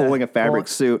just yeah, like pulling a fabric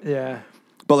suit. Yeah.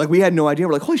 But like we had no idea.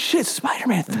 We're like, holy shit,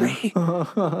 Spider-Man 3.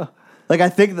 Like I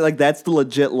think that, like that's the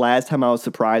legit last time I was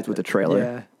surprised with the trailer.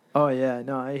 Yeah. Oh yeah,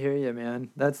 no, I hear you, man.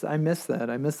 I miss that.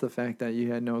 I miss the fact that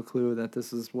you had no clue that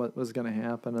this is what was going to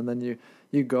happen, and then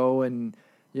you go and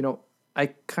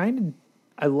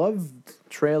I loved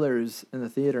trailers in the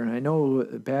theater, and I know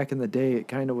back in the day it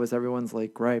kind of was everyone's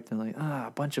like gripe and like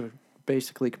a bunch of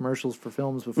basically commercials for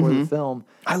films before the film.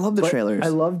 I love the But trailers. I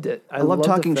loved it. I love loved the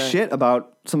talking fact- shit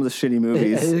about some of the shitty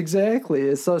movies.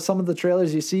 Exactly. So some of the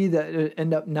trailers you see that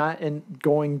end up not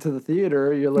going to the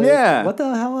theater, you're like, Yeah. what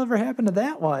the hell ever happened to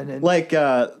that one? And Like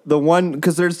the one,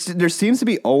 because there seems to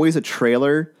be always a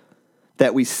trailer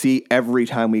that we see every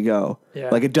time we go. Yeah.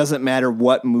 Like it doesn't matter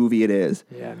what movie it is.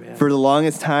 Yeah, man. For the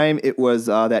longest time, it was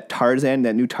that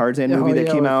new Tarzan movie that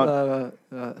came out.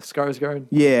 Skarsgård.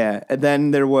 Yeah, and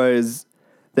then there was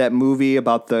that movie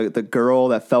about the girl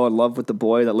that fell in love with the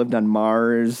boy that lived on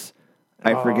Mars.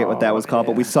 I forget what that was called,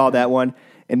 but we yeah. saw that one.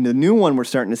 And the new one we're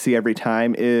starting to see every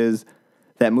time is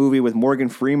that movie with Morgan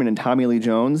Freeman and Tommy Lee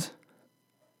Jones.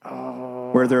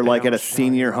 Where they're like at a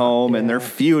senior home and they're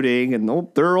feuding and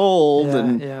they're old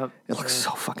and it looks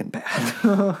so fucking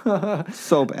bad.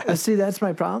 So bad. See, that's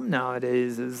my problem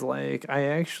nowadays is like I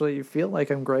actually feel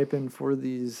like I'm griping for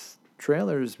these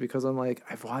trailers because I'm like,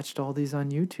 I've watched all these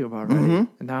on YouTube already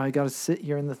and now I got to sit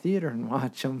here in the theater and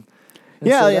watch them. And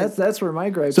so that's where my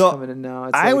gripe's coming in now.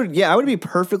 It's I would be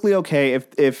perfectly okay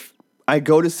if I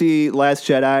go to see Last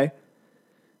Jedi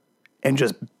and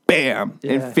just bam,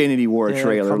 Infinity War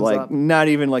trailer, like up. Not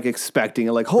even like expecting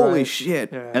it, like holy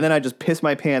shit, and then I just piss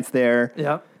my pants there.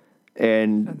 Yep.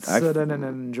 And sit in and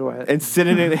enjoy it, and sit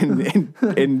in it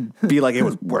and be like it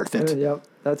was worth it. Yep,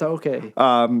 that's okay.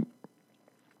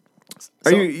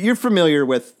 You're familiar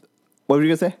with what were you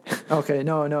gonna say? Okay,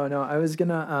 no. I was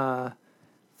gonna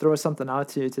throw something out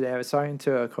to you today. I was talking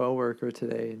to a coworker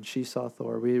today, and she saw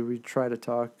Thor. We try to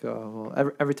talk.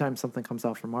 Every time something comes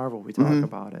out from Marvel, we talk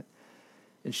about it.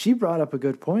 And she brought up a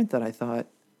good point that I thought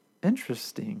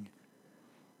interesting.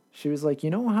 She was like, you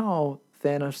know how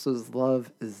Thanos'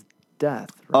 love is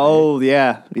death, right? Oh,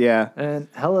 yeah. And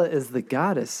Hela is the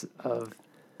goddess of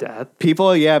death.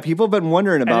 People have been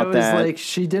wondering about that. And it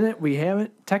was like, we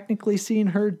haven't technically seen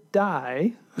her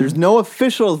die. There's no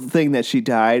official thing that she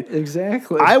died.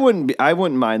 Exactly. I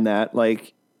wouldn't mind that.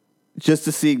 Like, just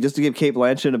to give Cate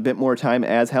Blanchett a bit more time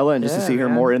as Hela and just to see her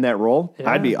more in that role,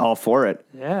 I'd be all for it.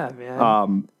 Yeah,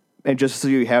 man. And just so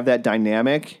you have that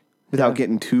dynamic without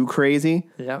getting too crazy.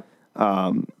 Yep.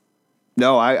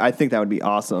 No, I think that would be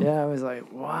awesome. Yeah, I was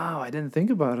like, wow, I didn't think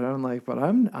about it. I'm like, but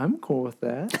I'm cool with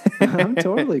that. I'm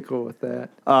totally cool with that.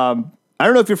 I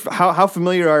don't know if you're how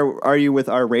familiar are you with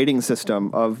our rating system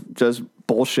of just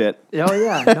bullshit. Oh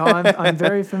yeah, no, I'm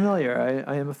very familiar.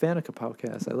 I am a fan of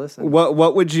Kapowcast. I listen.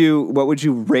 What would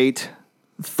you rate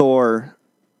Thor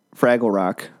Fraggle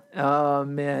Rock?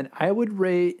 Man, I would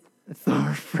rate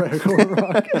Thor Fraggle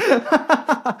Rock.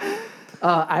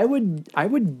 I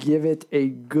would give it a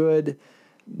good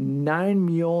 9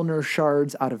 Mjolnir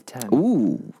shards out of 10.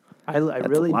 Ooh, I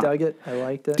really dug it. I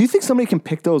liked it. Do you think somebody can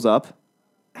pick those up?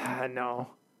 No.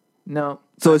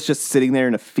 So it's just sitting there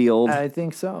in a field? I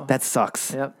think so. That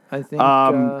sucks. Yep. I think,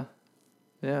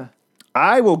 yeah.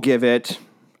 I will give it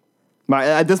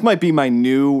this might be my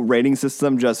new rating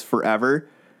system just forever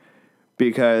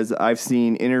because I've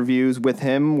seen interviews with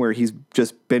him where he's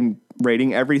just been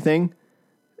rating everything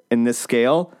in this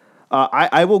scale.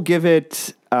 I will give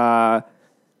it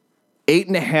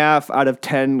 8.5 out of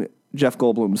 10 Jeff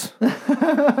Goldblums.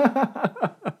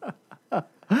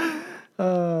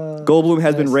 Goldblum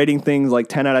has been rating things like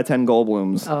 10 out of 10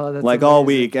 Goldblums that's all amazing.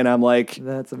 week, and I'm like,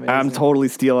 that's amazing. I'm totally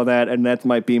stealing that, and that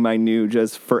might be my new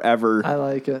just forever. I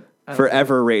like it.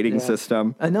 Forever rating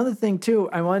system. Another thing too,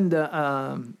 I wanted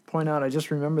to point out. I just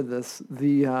remembered this: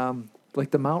 the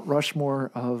Mount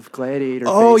Rushmore of Gladiator.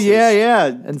 Oh faces, yeah.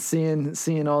 And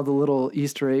seeing all the little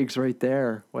Easter eggs right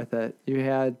there with it. You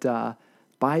had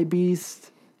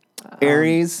By-Beast,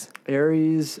 Ares,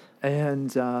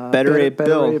 and Better Ray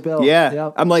Bill. Yeah,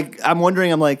 yep. I'm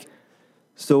wondering.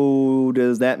 So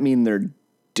does that mean they're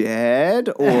dead,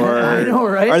 or I know,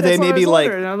 right? Are they That's maybe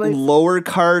like like lower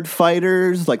card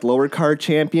fighters, like lower card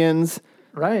champions?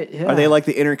 Right. Yeah. Are they like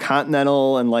the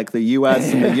Intercontinental and like the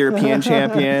U.S. and the European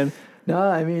champion? No,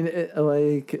 I mean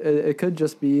it could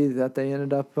just be that they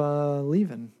ended up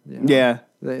leaving. You know? Yeah.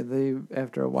 They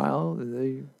after a while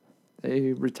they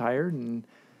retired, and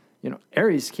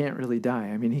Ares can't really die.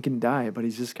 I mean, he can die, but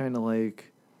he's just kind of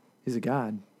like he's a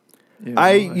god.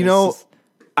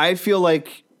 I feel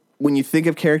like when you think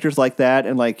of characters like that,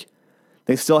 and like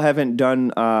they still haven't done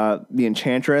the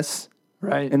Enchantress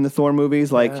right in the Thor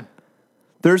movies, like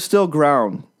there's still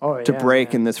ground to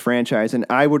break in this franchise, and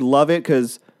I would love it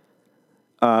because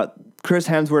Chris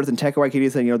Hemsworth and Taika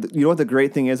Waititi said, you know what the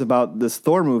great thing is about this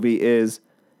Thor movie is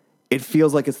it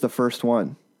feels like it's the first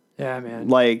one. Yeah, man.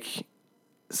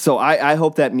 So I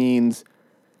hope that means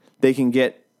they can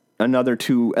get another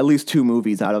at least two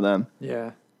movies out of them.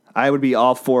 Yeah. I would be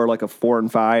all for like a 4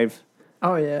 and 5.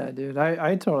 Oh yeah, dude.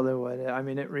 I totally would. I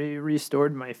mean, it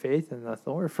restored my faith in the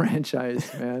Thor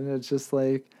franchise, man. It's just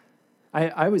like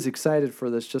I was excited for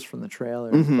this just from the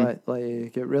trailer, but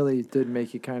like it really did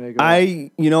make you kind of go.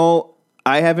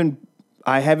 I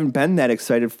haven't been that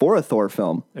excited for a Thor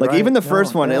film. Like even the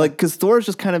first one, like because Thor's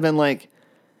just kind of been like,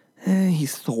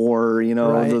 he's Thor,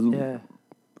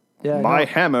 Right, my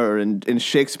hammer and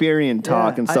Shakespearean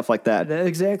talk and stuff like that.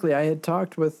 Exactly. I had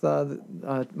talked with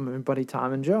my buddy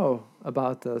Tom and Joe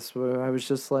about this, where I was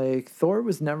just like, Thor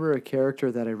was never a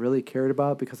character that I really cared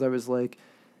about because I was like,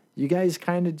 you guys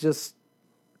kind of just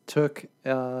took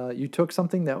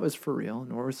something that was for real,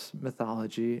 Norse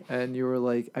mythology, and you were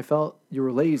like, I felt you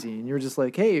were lazy, and you were just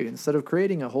like, hey, instead of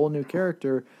creating a whole new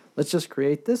character, let's just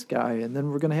create this guy, and then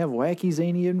we're gonna have wacky,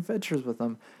 zany adventures with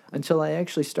him. Until I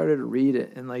actually started to read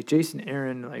it, and like Jason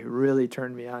Aaron like really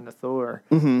turned me on to Thor,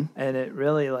 and it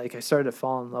really like I started to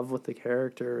fall in love with the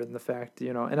character and the fact,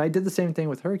 and I did the same thing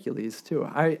with Hercules too.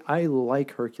 I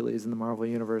like Hercules in the Marvel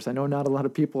universe. I know not a lot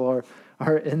of people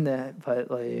are in that,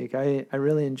 but like I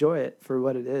really enjoy it for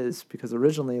what it is, because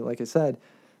originally, like I said, I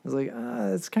was like,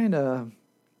 it's kind of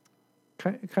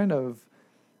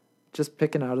just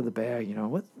picking out of the bag,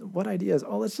 what ideas?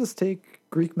 Oh, let's just take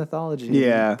Greek mythology,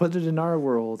 and put it in our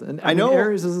world. And I know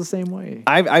Ares is the same way.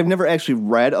 I've never actually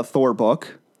read a Thor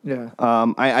book. Yeah.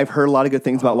 I've heard a lot of good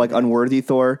things about like Unworthy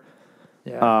Thor.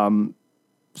 Yeah.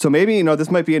 So maybe this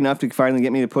might be enough to finally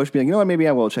get me to push. Be like, what? Maybe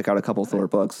I will check out a couple Thor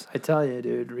books. I tell you,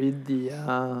 dude, read the.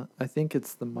 I think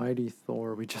it's the Mighty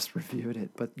Thor. We just reviewed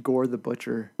it, but Gore the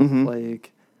Butcher,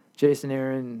 like Jason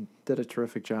Aaron did a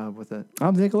terrific job with it.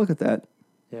 I'll take a look at that.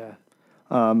 Yeah.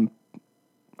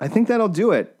 I think that'll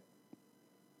do it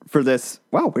for this.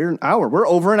 Wow, we're an hour. We're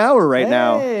over an hour right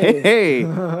now. Hey.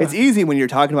 It's easy when you're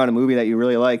talking about a movie that you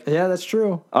really like. Yeah, that's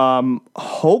true.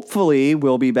 Hopefully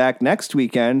we'll be back next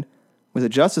weekend with a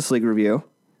Justice League review.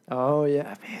 Oh,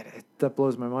 yeah. Man, that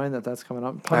blows my mind that's coming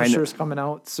up. Punisher's coming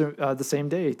out soon, the same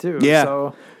day, too. Yeah.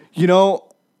 So.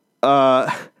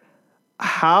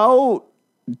 How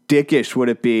dickish would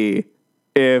it be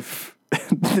if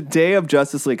the day of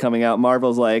Justice League coming out,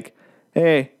 Marvel's like,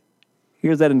 hey,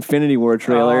 here's that Infinity War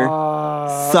trailer.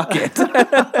 Suck it.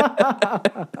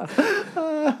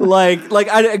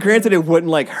 Granted, it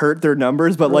wouldn't like hurt their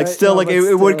numbers, but like still,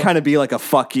 it would kind of be like a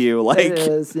fuck you. Like it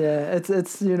is, yeah.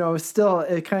 It's still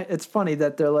it's funny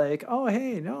that they're like, oh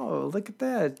hey, no, look at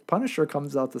that, Punisher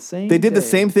comes out the same. They did the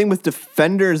same thing with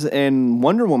Defenders and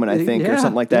Wonder Woman, I think, or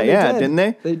something like that. Yeah, didn't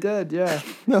they? They did, yeah.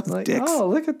 Those like, dicks. Oh,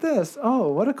 look at this. Oh,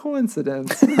 what a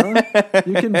coincidence. Huh?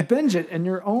 You can binge it in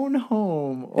your own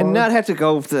home and not have to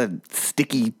go with the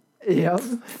sticky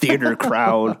theater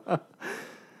crowd.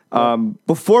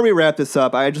 Before we wrap this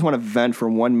up, I just want to vent for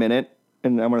 1 minute,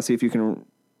 and I want to see if you can,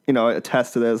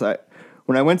 attest to this.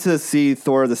 When I went to see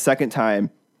Thor the second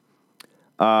time,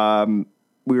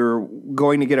 we were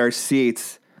going to get our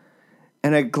seats,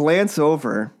 and I glance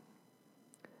over,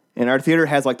 and our theater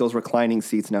has like those reclining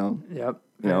seats now. Yep.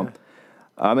 And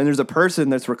there's a person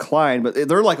that's reclined, but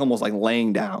they're like almost like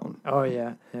laying down. Oh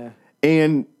yeah, yeah.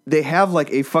 And they have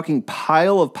like a fucking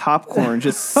pile of popcorn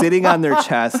just sitting on their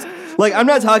chest. Like, I'm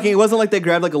not talking, it wasn't like they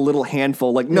grabbed like a little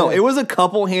handful. Like, no, it was a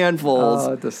couple handfuls.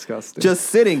 Oh, disgusting. Just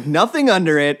sitting, nothing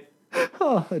under it.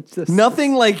 Oh,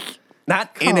 nothing like, not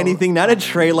in anything, not a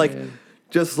tray. Like,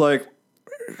 just like,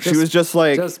 she was just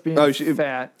like, just being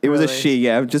fat. It was a she,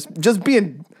 yeah. Just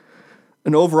being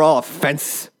an overall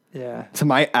offense to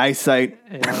my eyesight.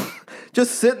 Yeah.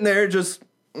 Just sitting there,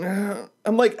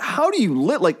 I'm like, how do you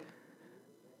like,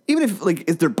 even if, like,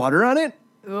 is there butter on it?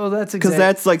 Well, that's because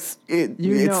that's like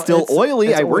it's still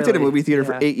oily. I worked at a movie theater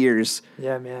for 8 years.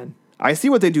 Yeah, man. I see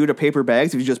what they do to paper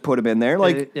bags if you just put them in there.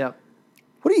 Like,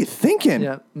 what are you thinking?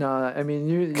 Yeah, no, I mean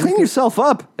you clean yourself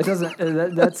up. It doesn't.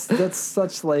 That's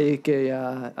such like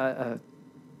a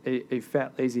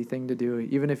fat lazy thing to do.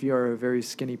 Even if you are a very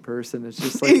skinny person, it's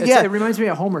just like it reminds me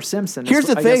of Homer Simpson. Here's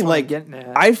the thing, like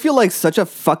I feel like such a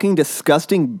fucking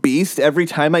disgusting beast every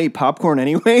time I eat popcorn,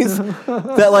 anyways.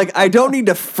 That like I don't need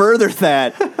to further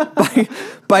that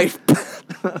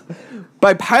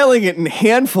by piling it in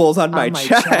handfuls on my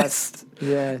chest.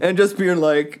 Yeah, and just being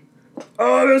like,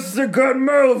 oh, this is a good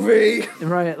movie.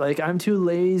 Right, like I'm too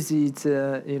lazy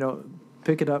to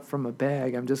pick it up from a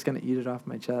bag. I'm just gonna eat it off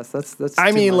my chest. That's.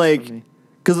 I mean, like,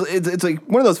 because it's like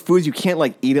one of those foods you can't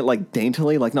like eat it like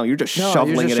daintily. Like, no, you're just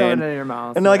shoveling it in your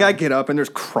mouth. And like I get up and there's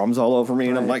crumbs all over me,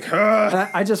 and I'm like, and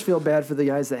I just feel bad for the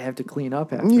guys that have to clean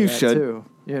up after you that should. Too.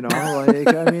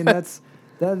 Like I mean that's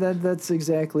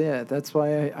exactly it. That's why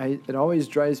it always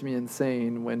drives me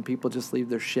insane when people just leave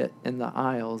their shit in the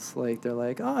aisles. Like they're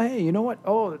like, oh hey, you know what?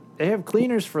 Oh, they have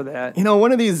cleaners for that.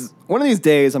 One of these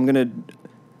days I'm gonna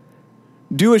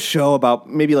do a show about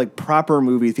maybe like proper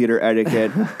movie theater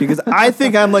etiquette because I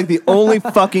think I'm like the only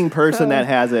fucking person that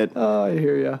has it. Oh, I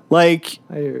hear you. Like,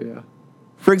 I hear you.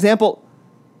 For example,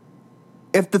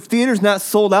 if the theater's not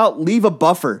sold out, leave a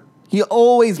buffer. You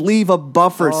always leave a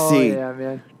buffer seat. Oh, yeah,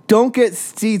 man. Don't get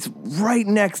seats right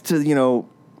next to,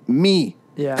 me.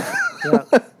 Yeah.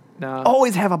 No.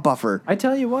 Always have a buffer. I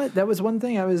tell you what, that was one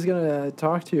thing I was going to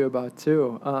talk to you about,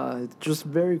 too. Just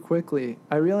very quickly.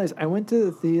 I realized I went to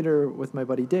the theater with my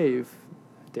buddy Dave's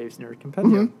Nerd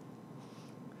Compendium.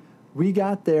 Mm-hmm. We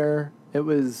got there. It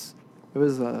was It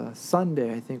was a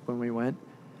Sunday, I think, when we went,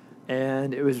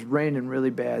 and it was raining really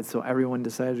bad, so everyone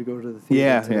decided to go to the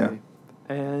theater today.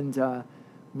 And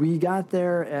we got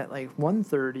there at like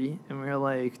 1:30, and we were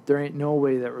like, there ain't no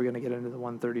way that we're going to get into the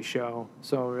 1:30 show.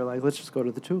 So we were like, let's just go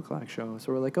to the 2 o'clock show.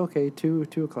 So we're like, okay, 2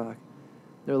 o'clock.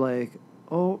 They're like,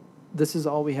 oh, this is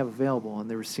all we have available. And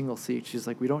they were single seats. She's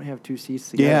like, we don't have 2 seats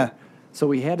together. Yeah. So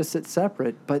we had to sit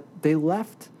separate, but they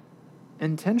left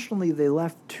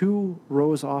 2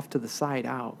 rows off to the side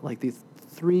out. Like there's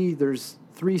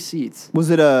 3 seats. Was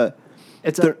it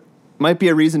there might be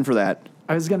a reason for that.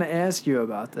 I was going to ask you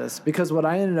about this because what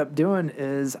I ended up doing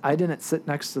is I didn't sit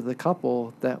next to the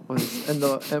couple that was in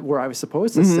the where I was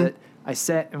supposed to sit. I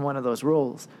sat in one of those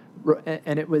rows,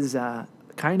 and it was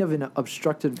kind of an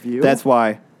obstructed view. That's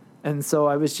why. And so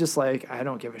I was just like, I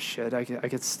don't give a shit. I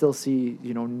could still see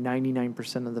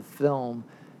 99% of the film.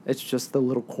 It's just the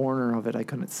little corner of it I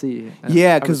couldn't see. And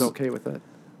Yeah, I was 'cause okay with it.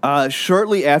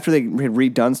 Shortly after they had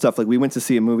redone stuff, like we went to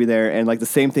see a movie there, and like the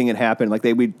same thing had happened. Like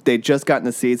they just gotten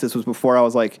the seats. This was before I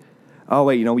was like, oh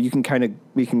wait, we can kind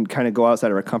of go outside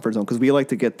of our comfort zone because we like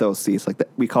to get those seats. Like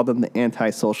we called them the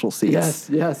antisocial seats.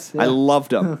 Yes. I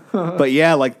loved them. But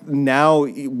yeah, like now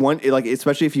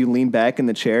especially if you lean back in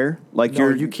the chair, like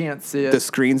you can't see it. The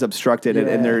screen's obstructed,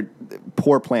 and they're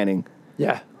poor planning.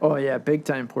 Yeah. Oh, yeah. Big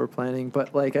time poor planning.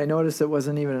 But, like, I noticed it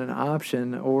wasn't even an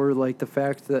option or, like, the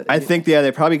fact that... I think,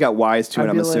 they probably got wise to it,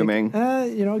 I'm assuming.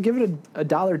 Give it a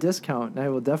 $1 discount, and I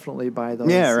will definitely buy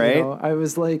those. Yeah, right? I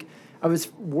was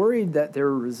worried that they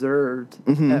were reserved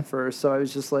at first. So I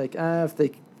was just like, if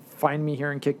they find me here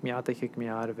and kick me out, they kick me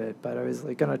out of it. But I was,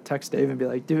 like, going to text Dave and be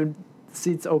like, dude, the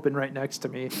seat's open right next to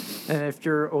me. And if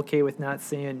you're okay with not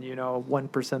seeing,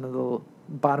 1% of the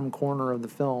bottom corner of the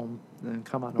film, then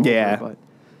come on over. Yeah. But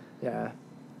yeah.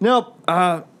 Nope.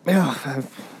 The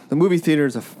movie theater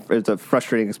is a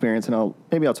frustrating experience, and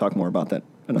maybe I'll talk more about that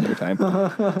another time.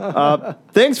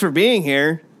 Thanks for being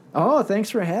here. Oh,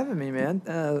 thanks for having me,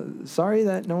 man. Sorry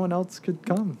that no one else could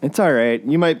come. It's all right.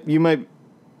 You might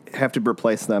have to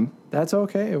replace them. That's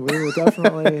okay. We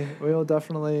will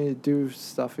definitely do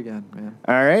stuff again, man.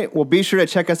 All right. Well, be sure to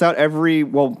check us out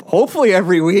hopefully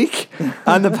every week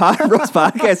on the Pod Bros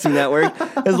Podcasting Network,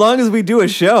 as long as we do a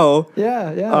show.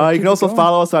 Yeah. You can also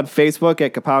follow us on Facebook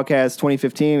at Kapowcast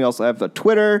 2015. We also have the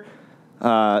Twitter,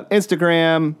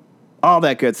 Instagram, all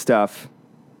that good stuff.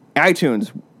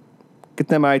 iTunes. Get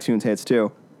them iTunes hits,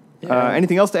 too. Yeah.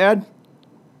 Anything else to add?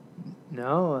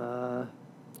 No.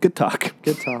 Good talk.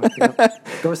 Good talk.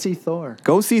 Yep. Go see Thor.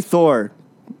 Go see Thor.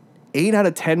 8 out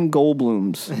of 10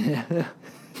 Goldblums.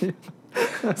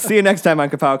 See you next time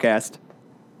on Kapowcast.